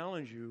going to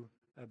challenge you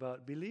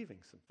about believing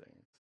some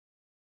things.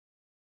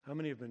 How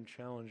many have been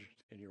challenged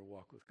in your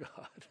walk with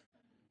God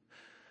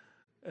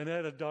and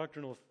had a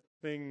doctrinal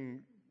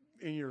thing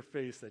in your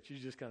face that you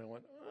just kind of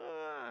went,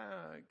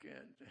 I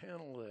can't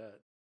handle that?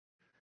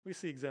 We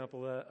see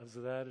examples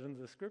of that in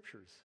the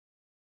scriptures.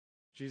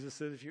 Jesus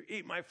says, if you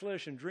eat my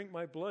flesh and drink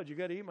my blood, you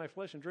got to eat my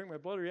flesh and drink my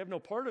blood or you have no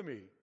part of me.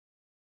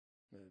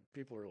 And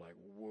people are like,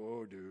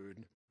 whoa,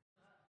 dude.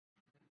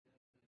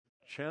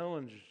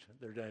 Challenged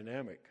their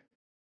dynamic.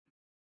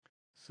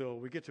 So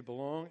we get to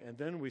belong, and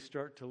then we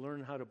start to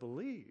learn how to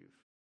believe.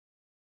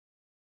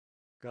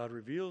 God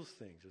reveals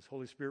things. His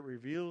Holy Spirit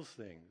reveals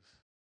things.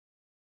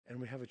 And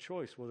we have a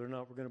choice whether or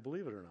not we're going to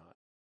believe it or not.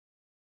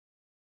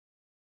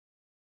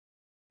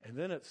 And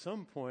then at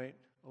some point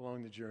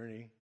along the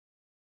journey,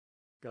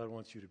 God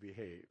wants you to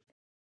behave.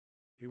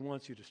 He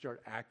wants you to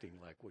start acting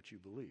like what you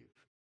believe.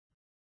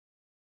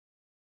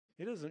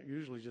 He doesn't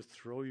usually just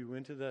throw you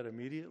into that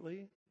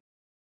immediately.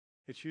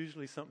 It's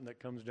usually something that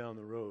comes down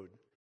the road.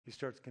 He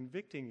starts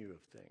convicting you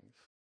of things.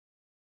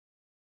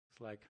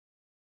 It's like,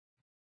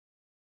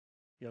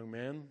 young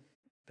man,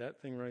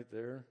 that thing right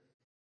there,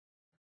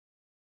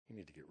 you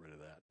need to get rid of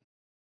that.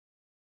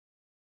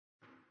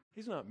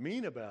 He's not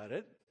mean about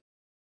it.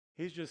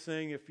 He's just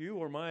saying, if you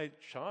were my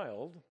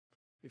child,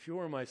 if you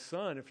were my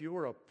son, if you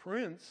were a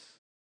prince,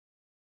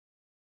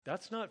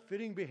 that's not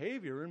fitting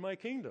behavior in my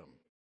kingdom.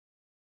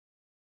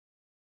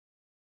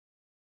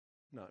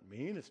 Not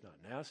mean, it's not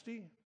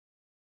nasty.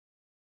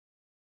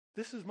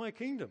 This is my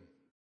kingdom.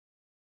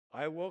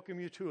 I welcome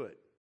you to it.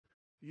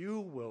 You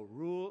will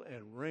rule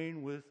and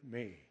reign with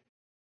me.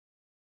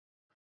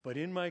 But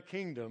in my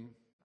kingdom,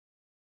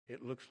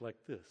 it looks like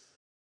this.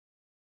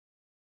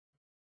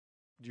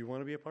 Do you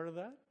want to be a part of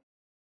that?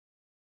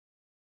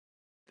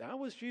 That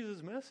was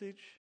Jesus'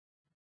 message.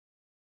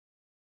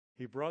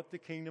 He brought the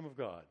kingdom of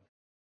God.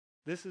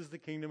 This is the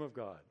kingdom of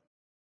God.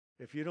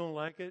 If you don't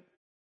like it,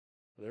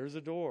 There's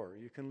a door.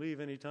 You can leave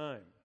any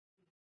time.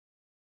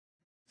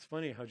 It's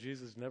funny how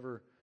Jesus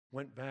never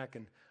went back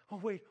and, oh,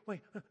 wait,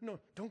 no,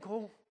 don't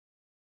go.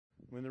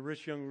 When the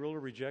rich young ruler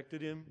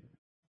rejected him,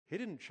 he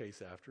didn't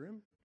chase after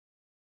him.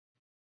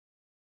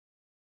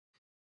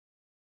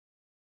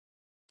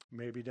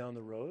 Maybe down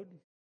the road,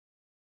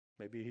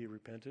 maybe he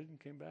repented and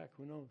came back.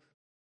 Who knows?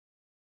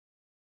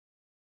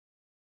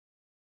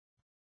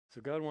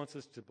 So God wants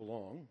us to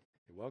belong.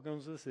 He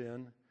welcomes us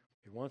in.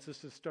 He wants us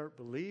to start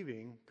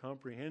believing,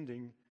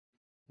 comprehending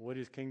what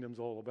his kingdom's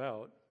all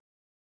about.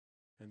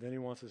 And then he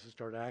wants us to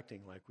start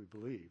acting like we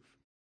believe.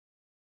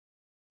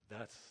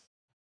 That's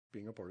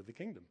being a part of the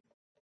kingdom.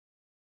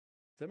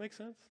 Does that make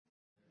sense?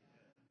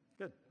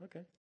 Good.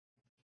 Okay.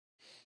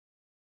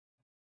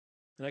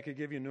 And I could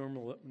give you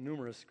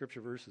numerous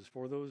scripture verses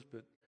for those,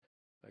 but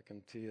I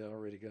can tell you I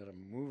already got to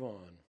move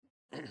on.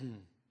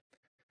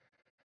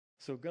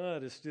 So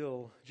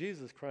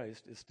Jesus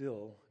Christ is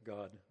still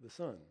God the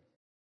Son.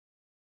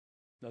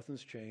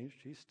 Nothing's changed.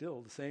 He's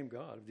still the same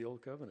God of the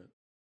Old Covenant.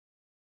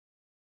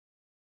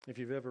 If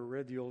you've ever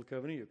read the Old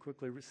Covenant, you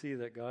quickly see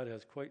that God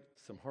has quite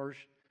some harsh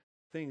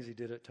things he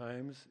did at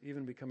times,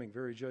 even becoming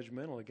very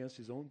judgmental against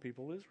his own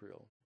people,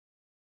 Israel.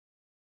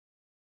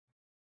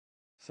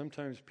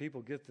 Sometimes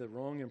people get the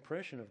wrong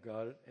impression of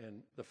God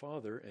and the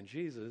Father and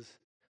Jesus,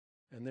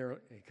 and they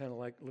kind of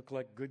look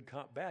like good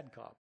cop, bad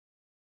cop.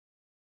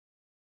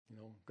 You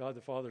know, God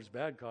the Father's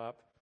bad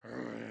cop.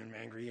 I'm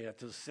angry at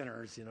those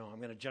sinners. You know, I'm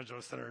going to judge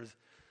those sinners.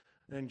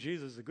 Then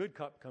Jesus, the good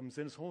cop, comes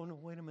in and says, oh, no,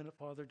 wait a minute,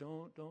 Father,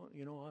 don't.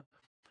 You know,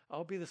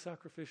 I'll be the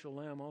sacrificial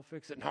lamb. I'll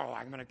fix it. No,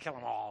 I'm going to kill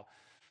them all.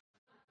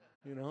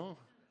 You know,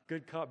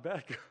 good cop,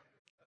 bad cop.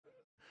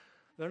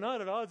 They're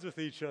not at odds with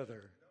each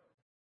other.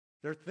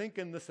 They're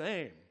thinking the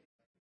same.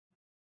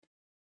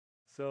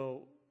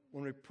 So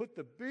when we put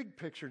the big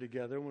picture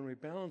together, when we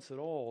balance it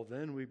all,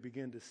 then we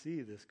begin to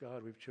see this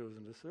God we've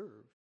chosen to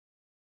serve.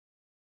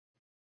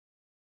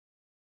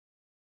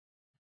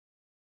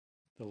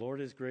 The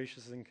Lord is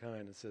gracious and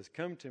kind and says,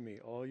 come to me,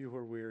 all you who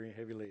are weary and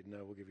heavy laden,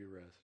 I will give you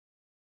rest.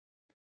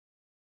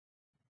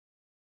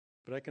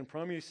 But I can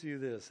promise you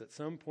this, at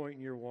some point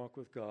in your walk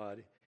with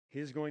God,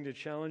 he's going to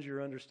challenge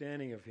your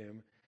understanding of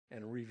him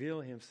and reveal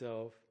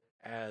himself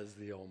as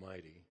the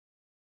Almighty.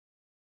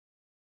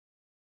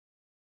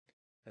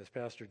 As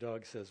Pastor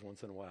Doug says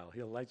once in a while,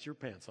 he'll light your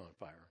pants on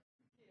fire.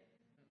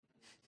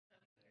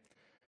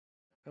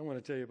 I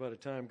want to tell you about a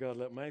time God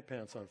lit my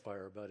pants on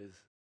fire about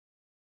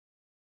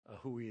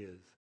who he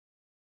is.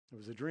 It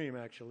was a dream,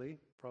 actually,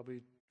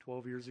 probably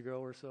 12 years ago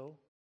or so.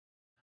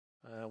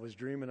 I was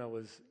dreaming I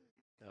was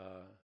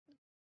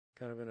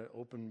kind of in an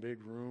open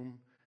big room,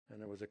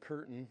 and there was a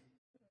curtain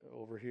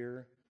over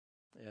here,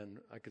 and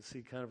I could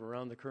see kind of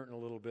around the curtain a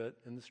little bit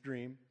in this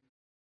dream.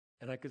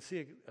 And I could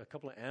see a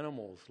couple of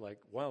animals, like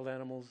wild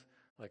animals,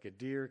 like a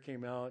deer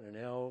came out, an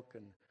elk,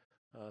 and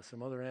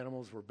some other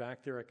animals were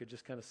back there. I could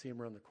just kind of see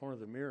them around the corner of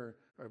the mirror,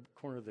 or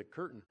corner of the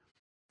curtain.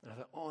 And I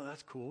thought, oh,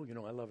 that's cool. You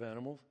know, I love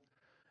animals.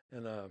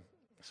 And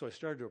so I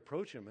started to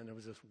approach him, and there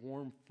was this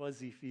warm,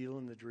 fuzzy feel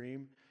in the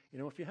dream. You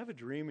know, if you have a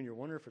dream and you're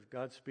wondering if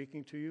God's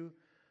speaking to you,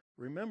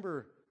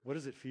 remember, what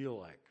does it feel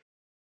like?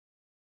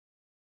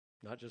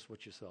 Not just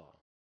what you saw.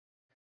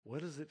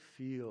 What does it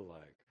feel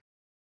like?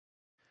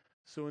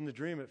 So in the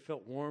dream, it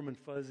felt warm and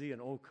fuzzy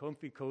and, oh,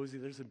 comfy, cozy.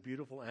 There's some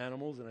beautiful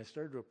animals, and I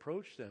started to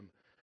approach them.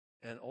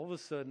 And all of a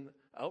sudden,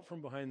 out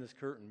from behind this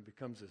curtain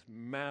becomes this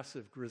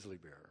massive grizzly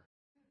bear.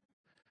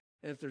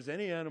 And if there's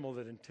any animal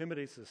that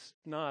intimidates the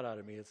snot out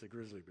of me, it's a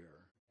grizzly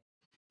bear.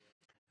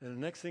 And the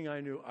next thing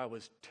I knew, I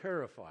was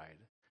terrified.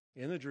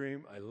 In the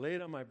dream, I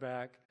laid on my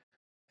back,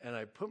 and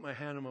I put my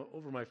hand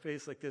over my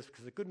face like this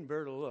because I couldn't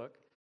bear to look.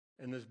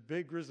 And this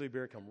big grizzly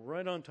bear come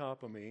right on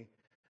top of me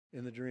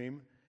in the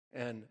dream,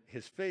 and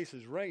his face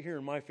is right here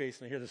in my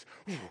face, and I hear this.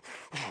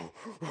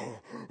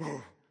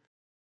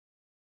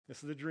 This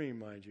is the dream,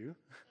 mind you.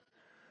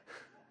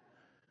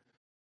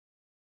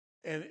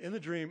 And in the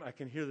dream, I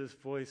can hear this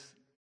voice,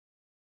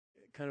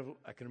 kind of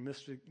like a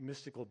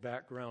mystical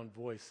background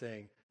voice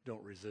saying,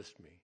 don't resist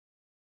me.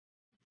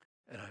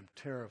 And I'm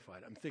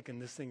terrified. I'm thinking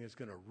this thing is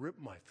going to rip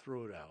my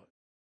throat out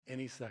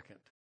any second.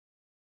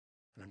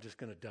 And I'm just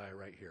going to die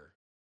right here.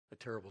 A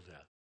terrible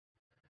death.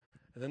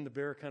 And then the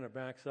bear kind of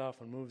backs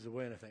off and moves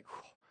away, and I think,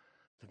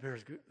 the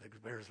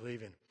bear's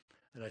leaving.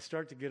 And I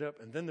start to get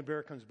up, and then the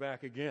bear comes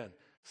back again.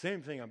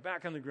 Same thing. I'm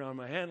back on the ground,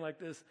 my hand like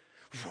this,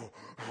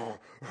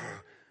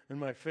 in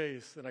my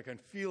face, and I can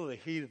feel the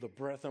heat of the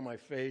breath on my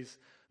face,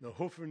 the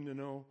hoofing, you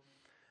know,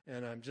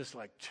 and I'm just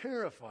like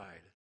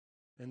terrified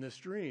in this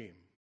dream.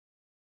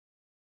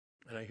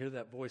 And I hear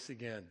that voice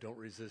again, don't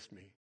resist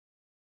me.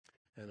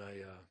 And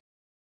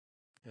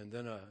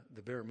then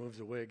the bear moves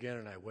away again,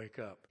 and I wake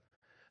up.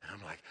 And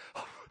I'm like,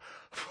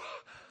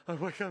 I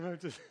wake up, I'm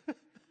just,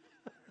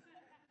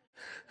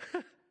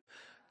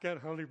 can't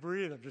hardly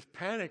breathe. I'm just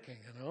panicking,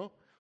 you know.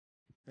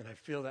 And I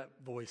feel that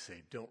voice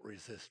say, don't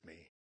resist me.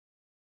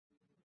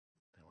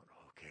 I went,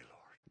 okay,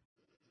 Lord.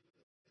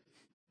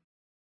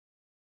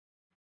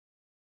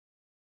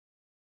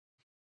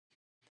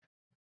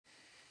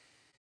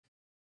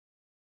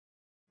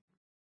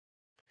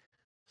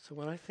 So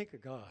when I think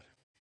of God,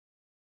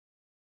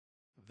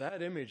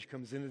 that image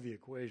comes into the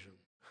equation.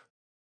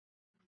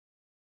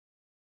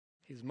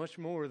 He's much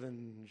more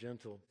than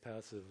gentle,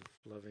 passive,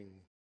 loving,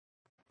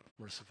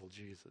 merciful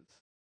Jesus.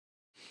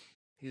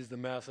 He's the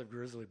massive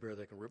grizzly bear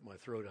that can rip my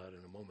throat out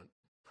in a moment.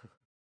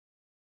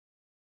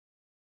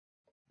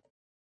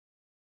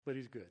 But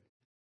he's good.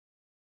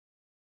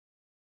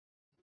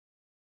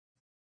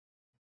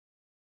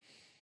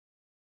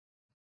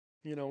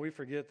 You know, we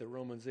forget that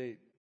Romans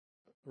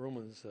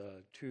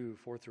 2,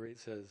 4 through 8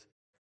 says,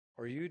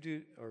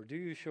 do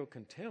you show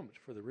contempt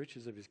for the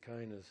riches of his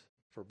kindness,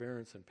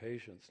 forbearance, and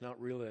patience, not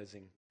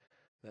realizing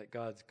that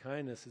God's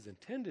kindness is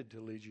intended to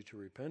lead you to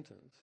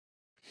repentance?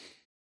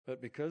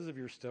 But because of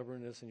your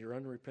stubbornness and your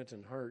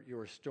unrepentant heart, you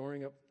are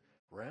storing up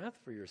wrath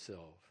for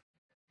yourself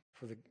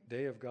for the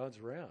day of God's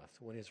wrath,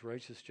 when his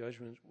righteous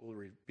judgment will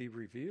be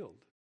revealed.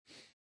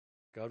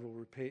 God will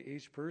repay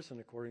each person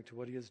according to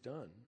what he has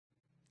done.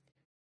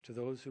 To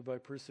those who by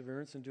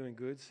perseverance in doing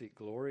good seek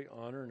glory,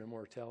 honor, and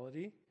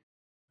immortality,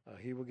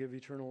 he will give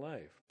eternal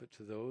life. But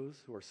to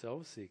those who are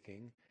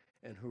self-seeking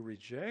and who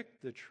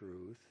reject the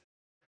truth,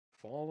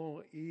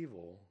 follow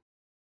evil,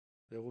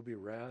 there will be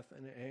wrath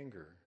and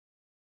anger.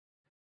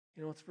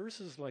 You know, it's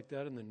verses like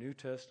that in the New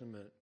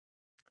Testament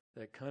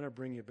that kind of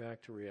bring you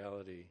back to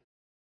reality.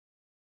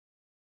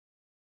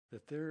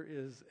 That there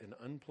is an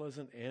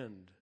unpleasant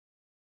end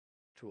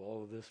to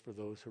all of this for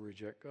those who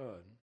reject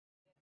God.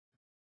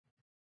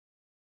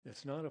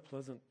 It's not a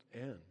pleasant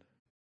end.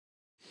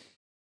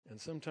 And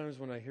sometimes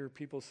when I hear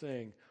people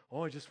saying,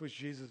 oh, I just wish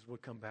Jesus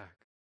would come back,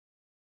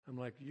 I'm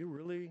like, you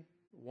really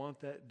want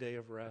that day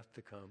of wrath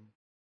to come?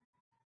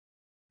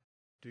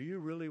 Do you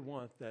really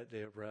want that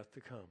day of wrath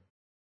to come?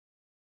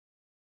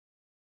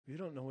 You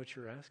don't know what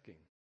you're asking.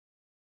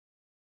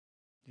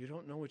 You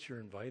don't know what you're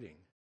inviting.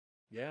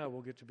 Yeah,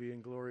 we'll get to be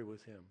in glory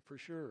with him, for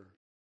sure.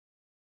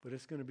 But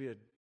it's going to be a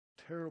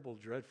terrible,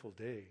 dreadful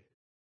day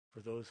for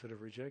those that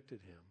have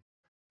rejected him.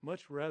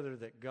 Much rather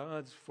that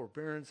God's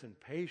forbearance and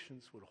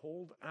patience would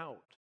hold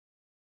out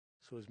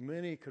so as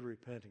many could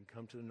repent and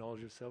come to the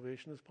knowledge of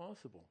salvation as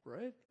possible,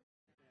 right?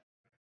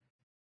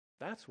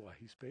 That's why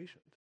he's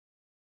patient.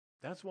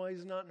 That's why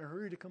he's not in a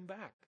hurry to come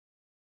back.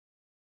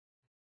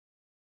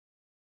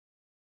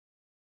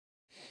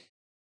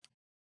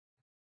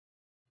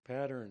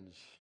 Patterns.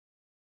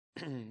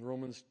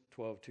 Romans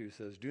 12:2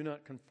 says, do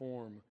not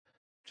conform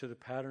to the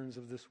patterns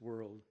of this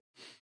world,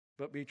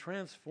 but be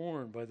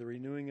transformed by the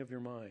renewing of your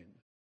mind.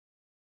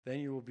 Then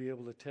you will be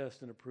able to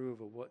test and approve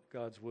of what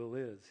God's will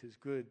is, his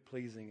good,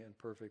 pleasing, and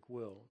perfect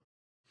will.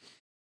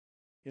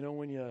 You know,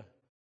 when you,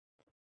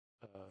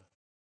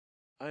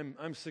 I'm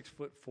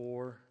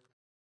 6'4",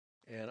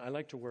 and I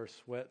like to wear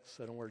sweats.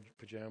 I don't wear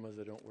pajamas.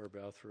 I don't wear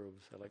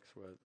bathrobes. I like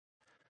sweats.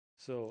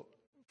 So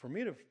for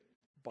me to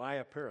buy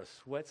a pair of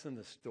sweats in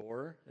the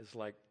store is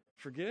like,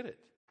 forget it.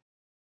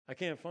 I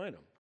can't find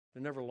them.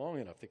 They're never long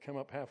enough. They come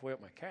up halfway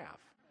up my calf.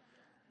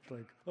 It's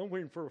like, I'm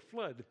waiting for a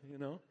flood, you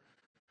know.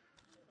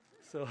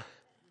 So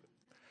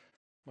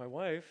my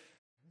wife,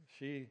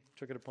 she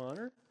took it upon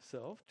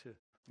herself to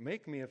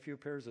make me a few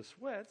pairs of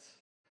sweats,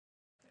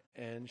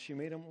 and she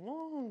made them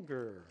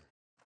longer.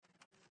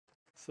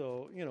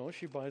 So, you know,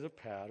 she buys a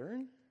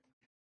pattern,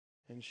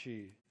 and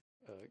she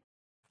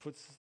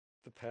puts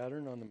the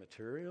pattern on the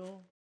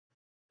material,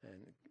 and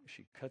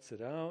she cuts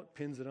it out,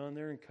 pins it on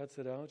there and cuts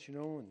it out, you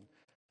know, and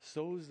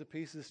sews the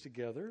pieces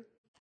together.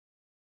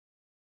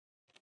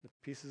 The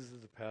pieces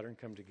of the pattern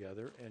come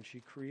together, and she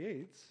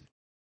creates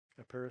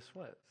a pair of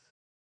sweats.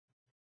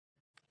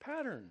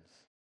 Patterns.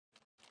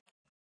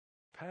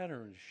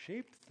 Patterns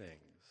shape things.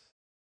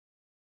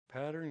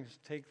 Patterns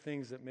take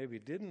things that maybe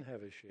didn't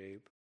have a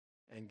shape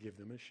and give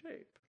them a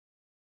shape.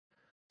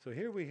 So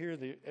here we hear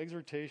the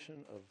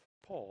exhortation of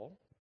Paul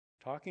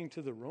talking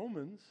to the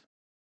Romans.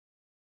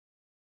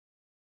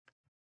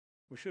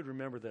 We should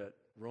remember that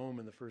Rome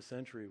in the first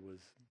century was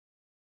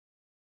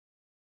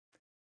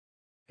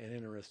an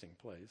interesting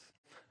place.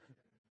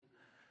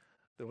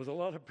 There was a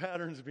lot of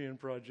patterns being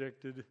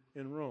projected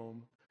in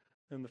Rome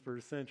in the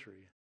first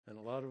century, and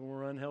a lot of them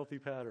were unhealthy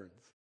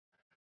patterns.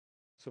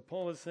 So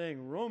Paul is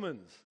saying,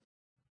 Romans,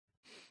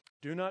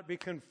 do not be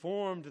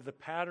conformed to the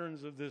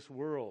patterns of this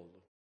world,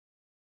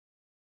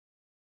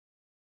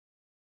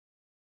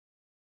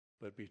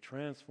 but be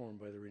transformed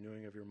by the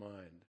renewing of your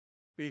mind.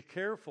 Be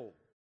careful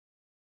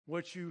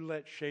what you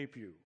let shape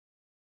you.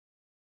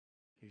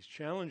 He's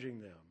challenging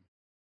them.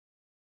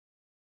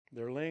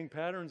 They're laying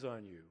patterns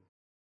on you.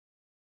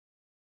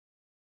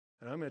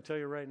 And I'm going to tell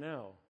you right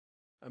now,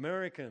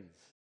 Americans,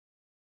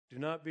 do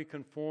not be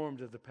conformed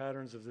to the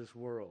patterns of this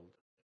world.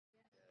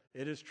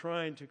 It is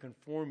trying to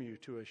conform you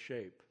to a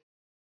shape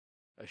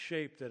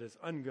that is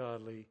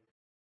ungodly,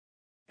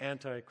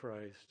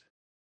 antichrist,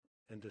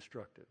 and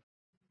destructive.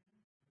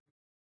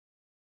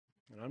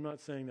 And I'm not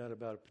saying that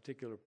about a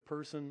particular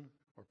person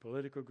or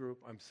political group.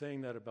 I'm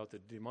saying that about the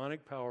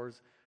demonic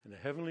powers in the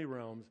heavenly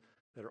realms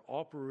that are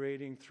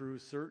operating through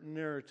certain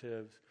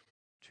narratives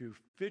to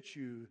fit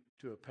you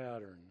to a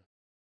pattern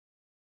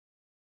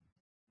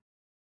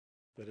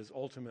that is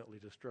ultimately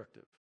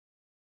destructive.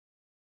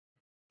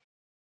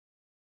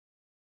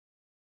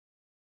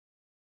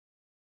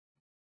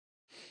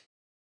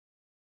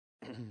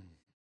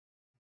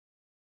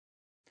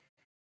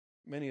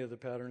 Many of the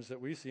patterns that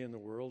we see in the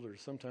world are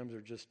sometimes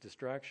are just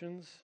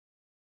distractions,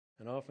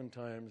 and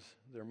oftentimes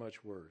they're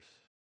much worse.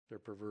 They're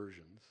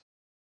perversions.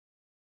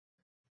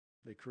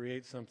 They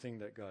create something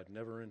that God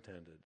never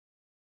intended.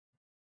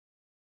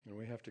 And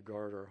we have to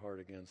guard our heart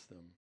against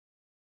them.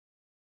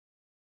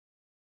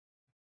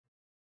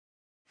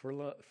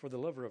 For the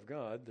lover of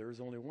God, there is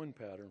only one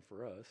pattern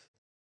for us.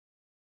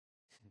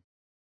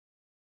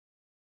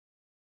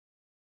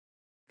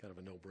 Kind of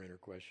a no-brainer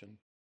question.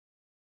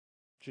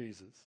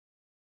 Jesus.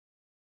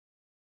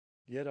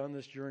 Yet on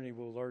this journey,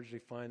 we'll largely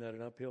find that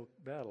an uphill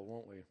battle,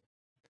 won't we?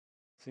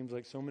 Seems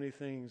like so many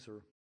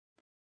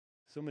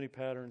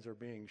patterns are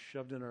being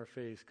shoved in our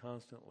face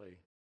constantly.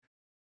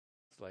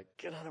 It's like,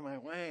 get out of my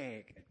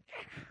way.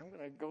 I'm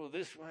going to go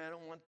this way. I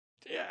don't want,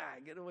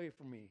 get away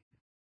from me.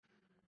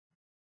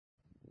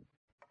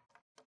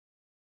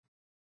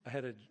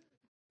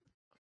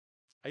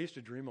 I used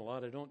to dream a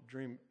lot. I don't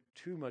dream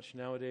too much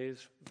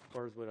nowadays as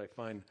far as what I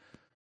find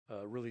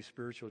really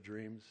spiritual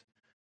dreams.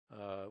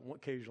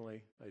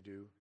 Occasionally I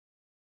do.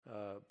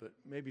 But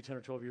maybe 10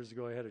 or 12 years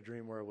ago I had a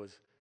dream where I was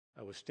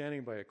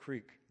standing by a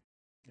creek,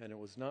 and it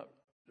was not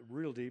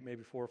real deep,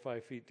 maybe 4 or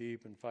 5 feet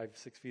deep and 5,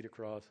 6 feet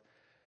across,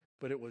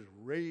 but it was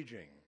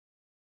raging.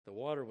 The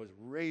water was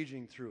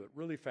raging through it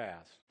really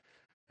fast.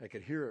 I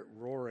could hear it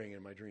roaring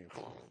in my dream.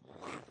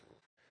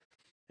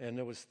 And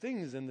there was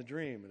things in the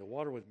dream, and the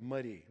water was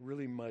muddy,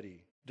 really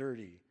muddy,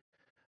 dirty.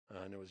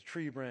 And there was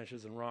tree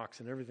branches and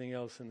rocks and everything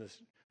else in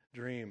this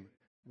dream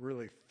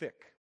really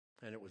thick,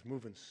 and it was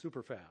moving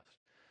super fast.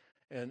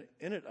 And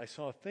in it, I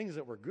saw things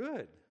that were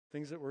good,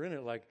 things that were in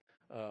it, like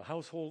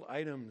household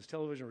items,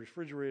 television,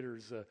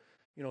 refrigerators,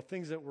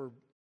 things that were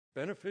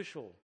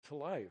beneficial to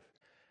life.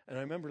 And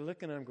I remember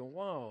looking at them going,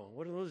 wow,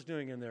 what are those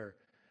doing in there?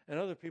 And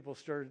other people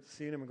started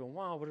seeing them and going,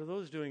 wow, what are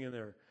those doing in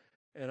there?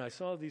 And I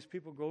saw these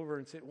people go over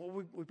and say, well,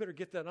 we better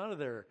get that out of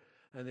there.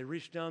 And they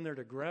reached down there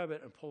to grab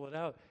it and pull it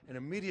out. And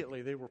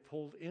immediately they were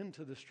pulled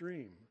into the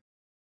stream.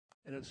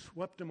 And it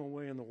swept them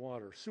away in the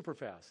water super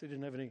fast. They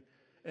didn't have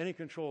any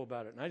control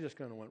about it. And I just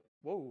kind of went,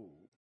 whoa.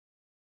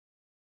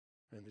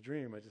 And the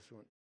dream, I just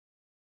went,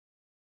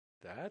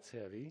 that's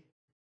heavy.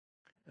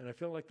 And I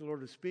felt like the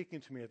Lord was speaking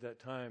to me at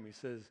that time. He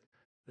says,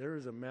 there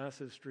is a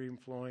massive stream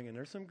flowing, and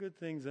there's some good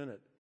things in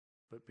it.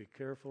 But be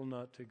careful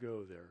not to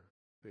go there,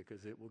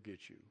 because it will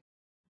get you.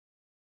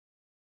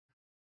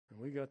 And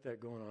we got that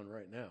going on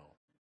right now.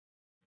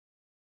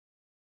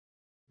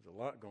 There's a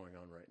lot going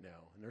on right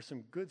now. And there's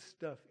some good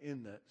stuff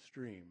in that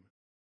stream.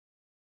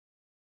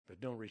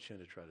 But don't reach in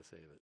to try to save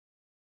it.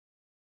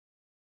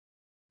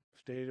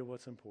 Stay to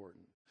what's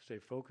important. Stay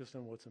focused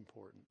on what's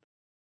important.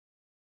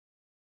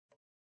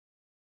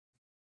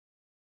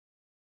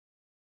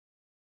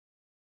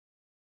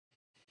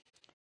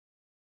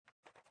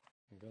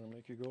 I'm going to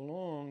make you go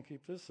along.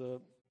 Keep this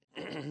up.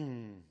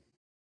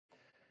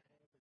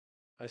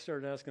 I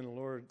started asking the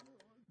Lord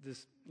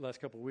this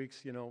last couple of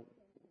weeks,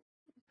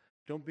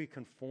 don't be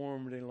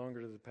conformed any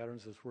longer to the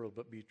patterns of this world,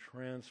 but be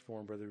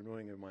transformed by the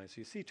renewing of your mind. So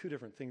you see two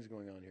different things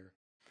going on here.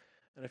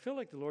 And I feel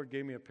like the Lord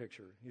gave me a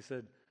picture. He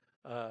said,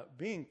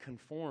 being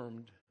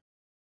conformed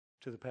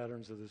to the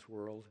patterns of this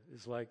world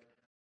is like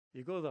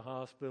you go to the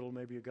hospital,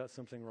 maybe you've got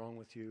something wrong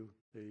with you,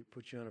 they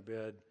put you on a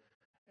bed,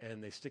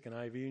 and they stick an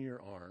IV in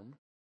your arm,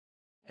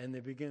 and they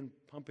begin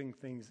pumping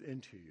things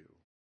into you.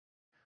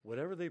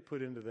 Whatever they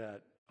put into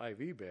that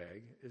IV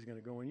bag is going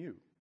to go in you.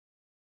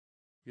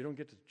 You don't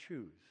get to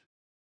choose.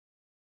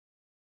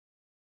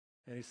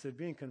 And he said,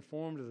 being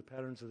conformed to the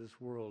patterns of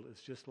this world is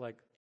just like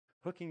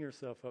hooking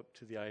yourself up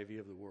to the IV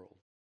of the world.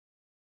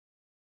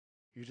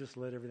 You just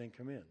let everything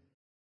come in.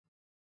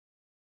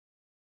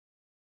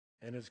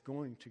 And it's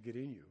going to get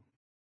in you.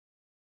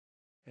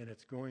 And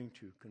it's going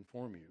to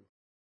conform you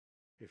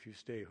if you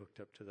stay hooked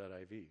up to that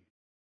IV.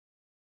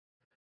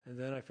 And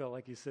then I felt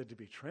like he said to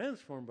be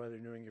transformed by the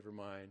renewing of your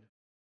mind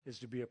is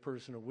to be a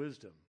person of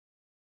wisdom.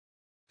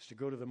 It's to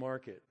go to the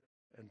market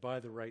and buy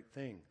the right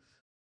things.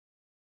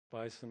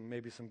 Buy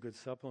maybe some good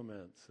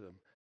supplements,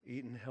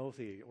 eating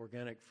healthy,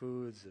 organic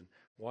foods, and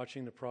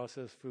watching the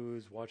processed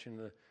foods, watching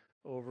the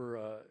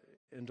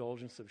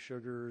overindulgence of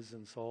sugars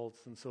and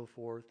salts and so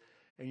forth.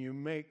 And you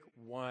make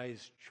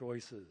wise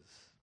choices.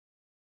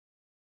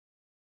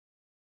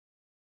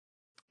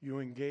 You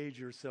engage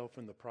yourself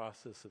in the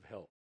process of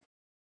health.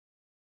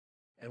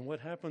 And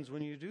what happens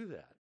when you do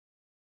that?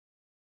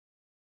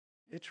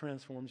 It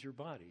transforms your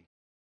body,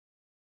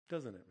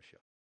 doesn't it,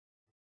 Michelle?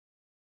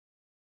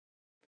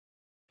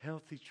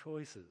 Healthy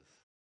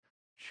choices,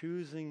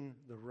 choosing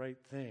the right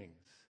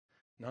things,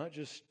 not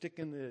just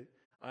sticking the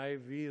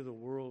IV of the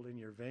world in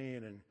your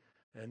vein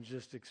and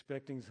just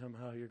expecting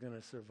somehow you're going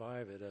to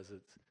survive it as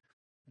it's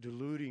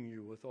diluting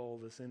you with all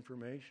this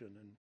information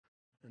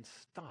and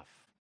stuff.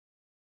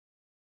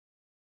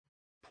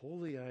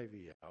 Pull the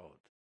IV out.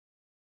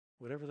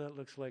 Whatever that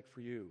looks like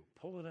for you,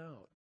 pull it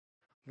out.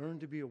 Learn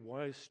to be a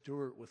wise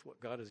steward with what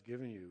God has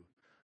given you.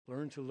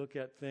 Learn to look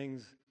at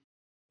things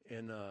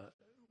in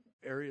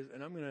areas,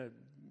 and I'm going to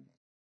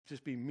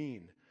just be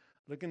mean.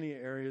 Look in the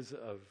areas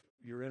of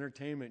your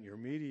entertainment, your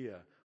media,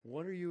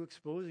 what are you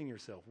exposing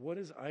yourself? What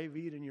is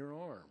IV'd in your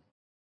arm?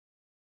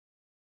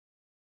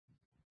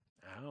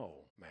 Ow,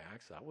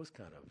 Max, that was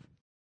kind of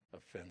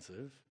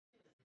offensive.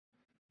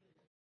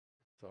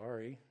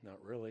 Sorry,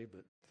 not really,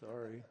 but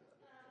sorry.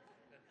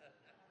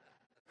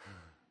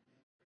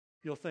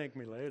 You'll thank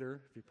me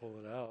later if you pull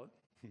it out.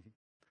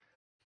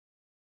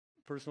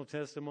 Personal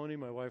testimony,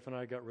 my wife and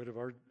I got rid of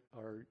our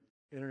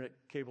internet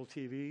cable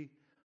TV,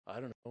 I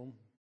don't know,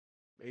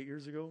 8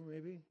 years ago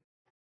maybe.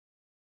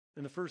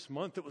 In the first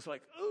month it was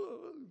like,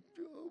 oh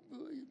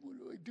boy, what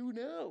do I do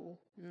now?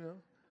 You know?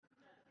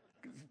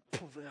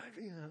 Pull the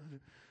IV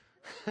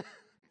out.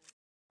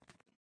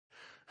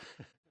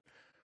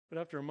 But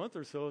after a month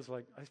or so, it's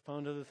like I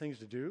found other things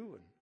to do,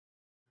 and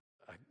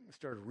I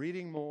started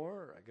reading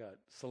more. I got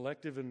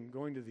selective in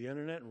going to the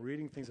internet and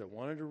reading things I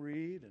wanted to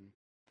read. And,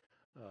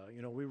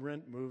 we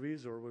rent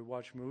movies or we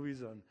watch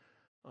movies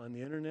on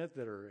the internet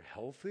that are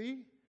healthy.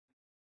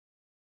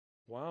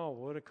 Wow,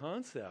 what a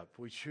concept.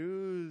 We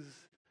choose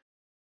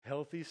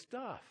healthy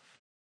stuff.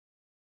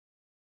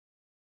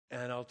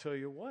 And I'll tell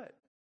you what.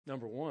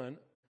 Number one,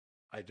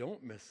 I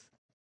don't miss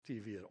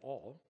TV at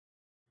all.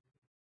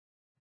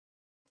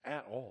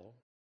 At all.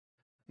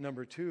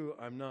 Number two,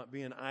 I'm not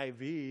being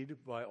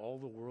IV'd by all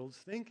the world's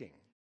thinking.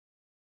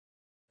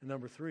 And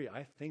number three,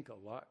 I think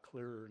a lot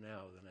clearer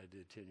now than I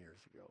did 10 years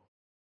ago.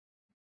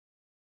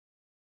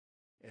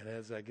 And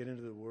as I get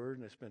into the Word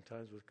and I spend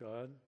times with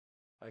God,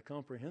 I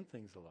comprehend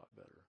things a lot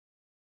better.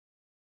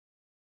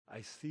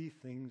 I see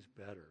things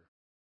better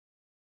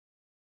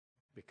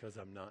because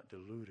I'm not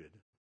deluded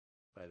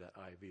by that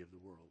IV of the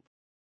world.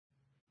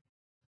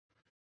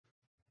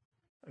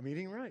 I'm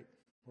eating right.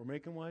 We're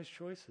making wise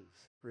choices.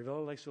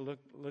 Rivella likes to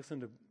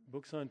listen to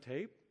books on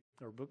tape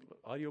or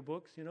audio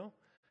books,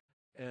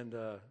 and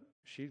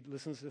she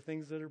listens to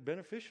things that are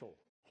beneficial,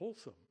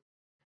 wholesome.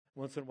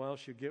 Once in a while,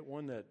 she'll get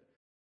one that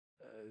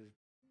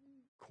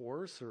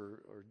coarse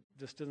or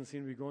just doesn't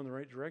seem to be going the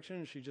right direction,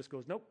 and she just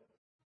goes, nope,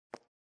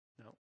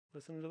 no,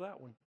 listen to that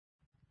one.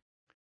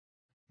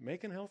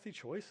 Making healthy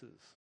choices.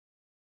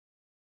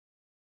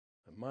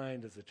 The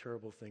mind is a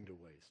terrible thing to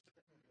waste.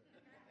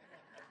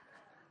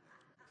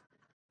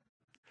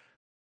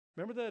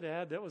 Remember that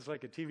ad? That was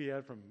like a TV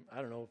ad from,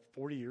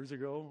 40 years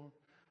ago.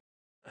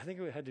 I think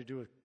it had to do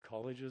with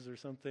colleges or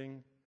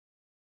something.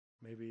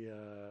 Maybe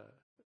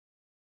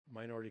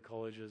minority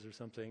colleges or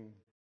something.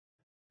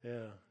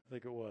 Yeah, I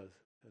think it was.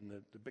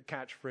 And the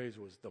catchphrase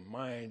was, the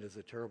mind is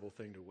a terrible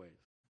thing to waste.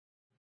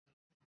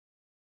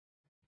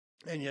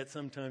 And yet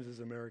sometimes as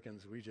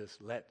Americans, we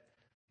just let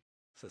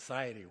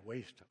society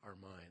waste our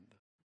mind.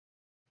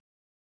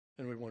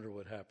 And we wonder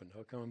what happened.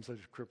 How come I'm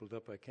such crippled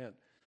up I can't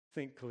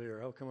think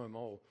clear? How come I'm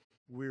all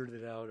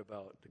weirded out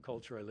about the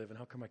culture I live in?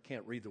 How come I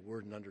can't read the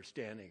Word and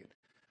understanding it?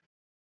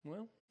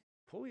 Well,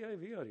 pull the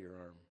IV out of your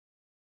arm.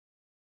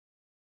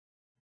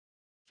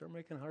 Start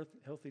making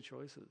healthy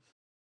choices.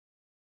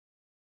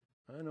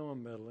 I know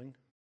I'm meddling.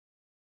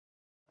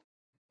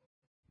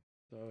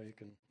 So you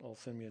can all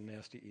send me a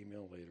nasty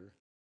email later.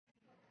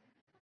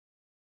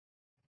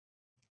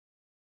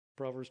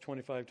 Proverbs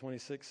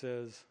 25:26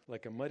 says,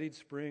 like a muddied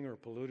spring or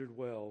polluted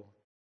well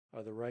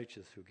are the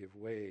righteous who give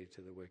way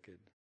to the wicked.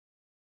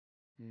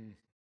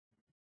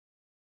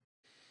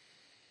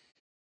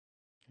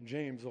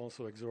 James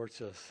also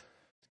exhorts us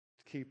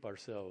to keep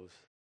ourselves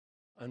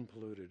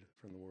unpolluted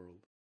from the world.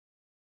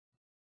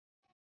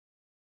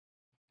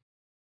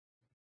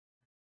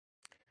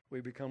 We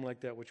become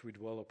like that which we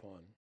dwell upon.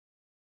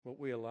 What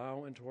we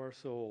allow into our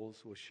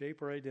souls will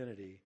shape our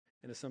identity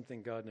into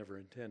something God never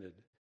intended,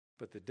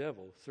 but the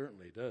devil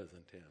certainly does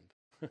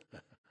intend.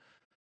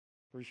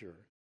 For sure.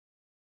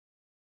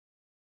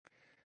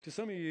 To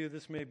some of you,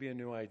 this may be a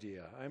new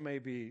idea. I may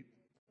be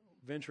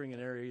venturing an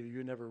area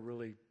you never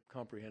really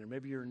comprehended.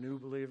 Maybe you're a new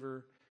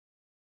believer.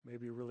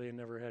 Maybe you really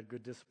never had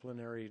good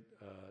disciplinary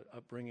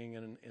upbringing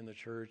in the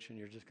church, and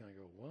you're just going to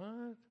go,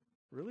 what?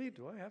 Really?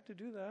 Do I have to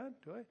do that?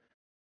 Do I?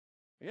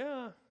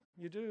 Yeah,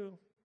 you do.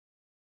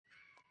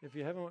 If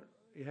you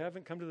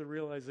haven't come to the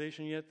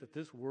realization yet that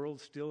this world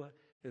still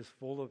is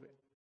full of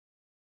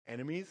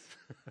enemies.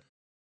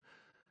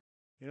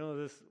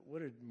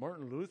 What did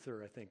Martin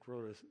Luther, I think,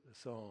 wrote a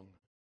song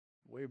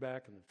way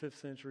back in the 5th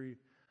century.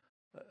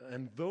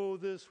 And though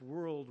this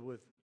world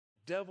with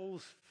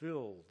devils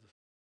filled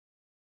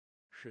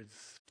should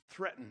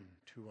threaten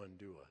to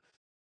undo us,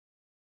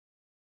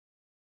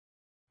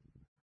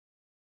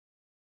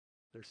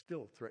 they're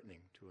still threatening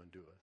to undo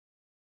us.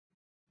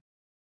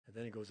 And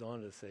then he goes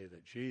on to say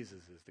that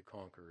Jesus is the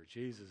conqueror.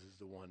 Jesus is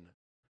the one,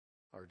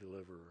 our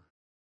deliverer.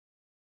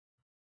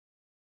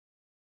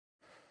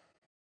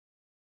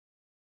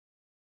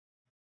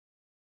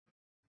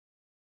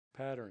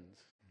 Patterns.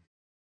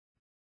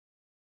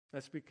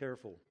 Let's be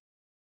careful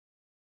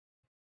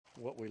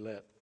what we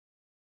let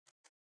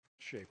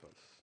shape us.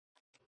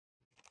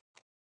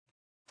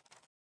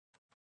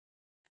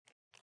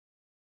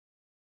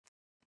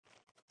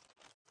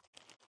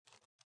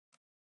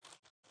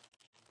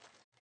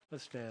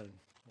 Let's stand.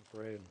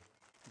 We'll pray and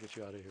get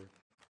you out of here.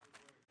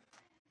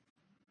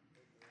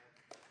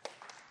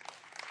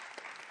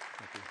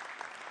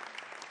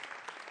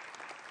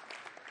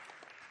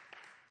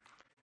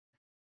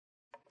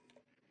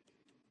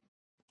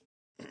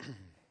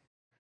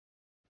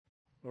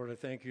 Lord, I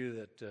thank you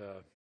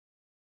that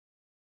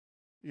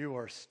you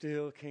are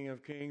still King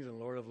of Kings and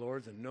Lord of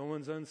Lords, and no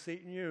one's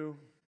unseating you.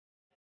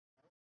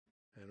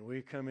 And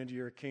we come into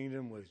your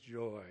kingdom with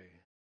joy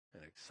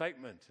and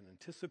excitement and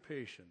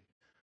anticipation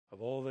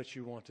of all that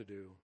you want to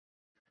do.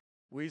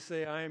 We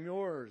say, I am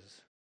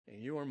yours, and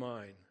you are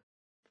mine.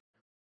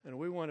 And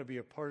we want to be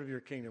a part of your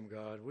kingdom,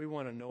 God. We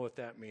want to know what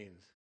that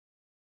means,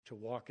 to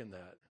walk in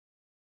that,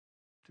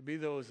 to be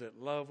those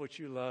that love what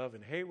you love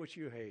and hate what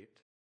you hate.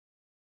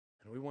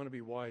 And we want to be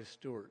wise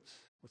stewards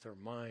with our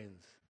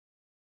minds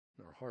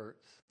and our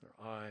hearts and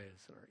our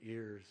eyes and our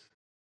ears,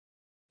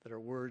 that our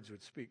words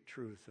would speak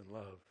truth and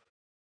love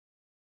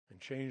and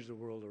change the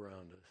world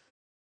around us.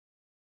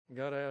 And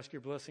God, I ask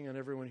your blessing on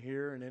everyone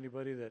here and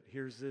anybody that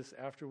hears this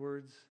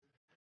afterwards,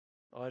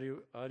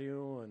 audio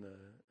and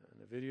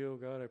the video.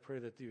 God, I pray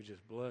that you would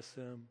just bless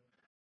them,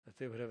 that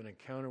they would have an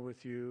encounter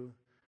with you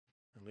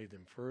and lead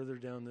them further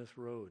down this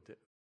road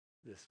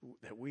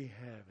that we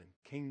have in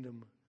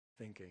kingdom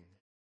thinking.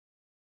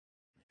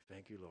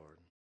 Thank you, Lord.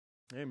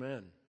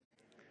 Amen.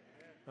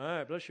 All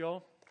right, bless you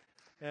all.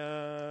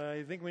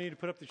 I think we need to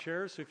put up the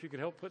chairs, so if you could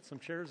help put some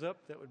chairs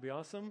up, that would be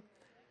awesome.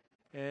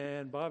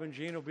 And Bob and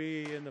Jean will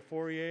be in the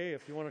foyer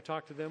if you want to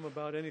talk to them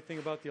about anything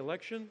about the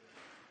election.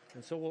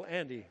 And so will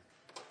Andy.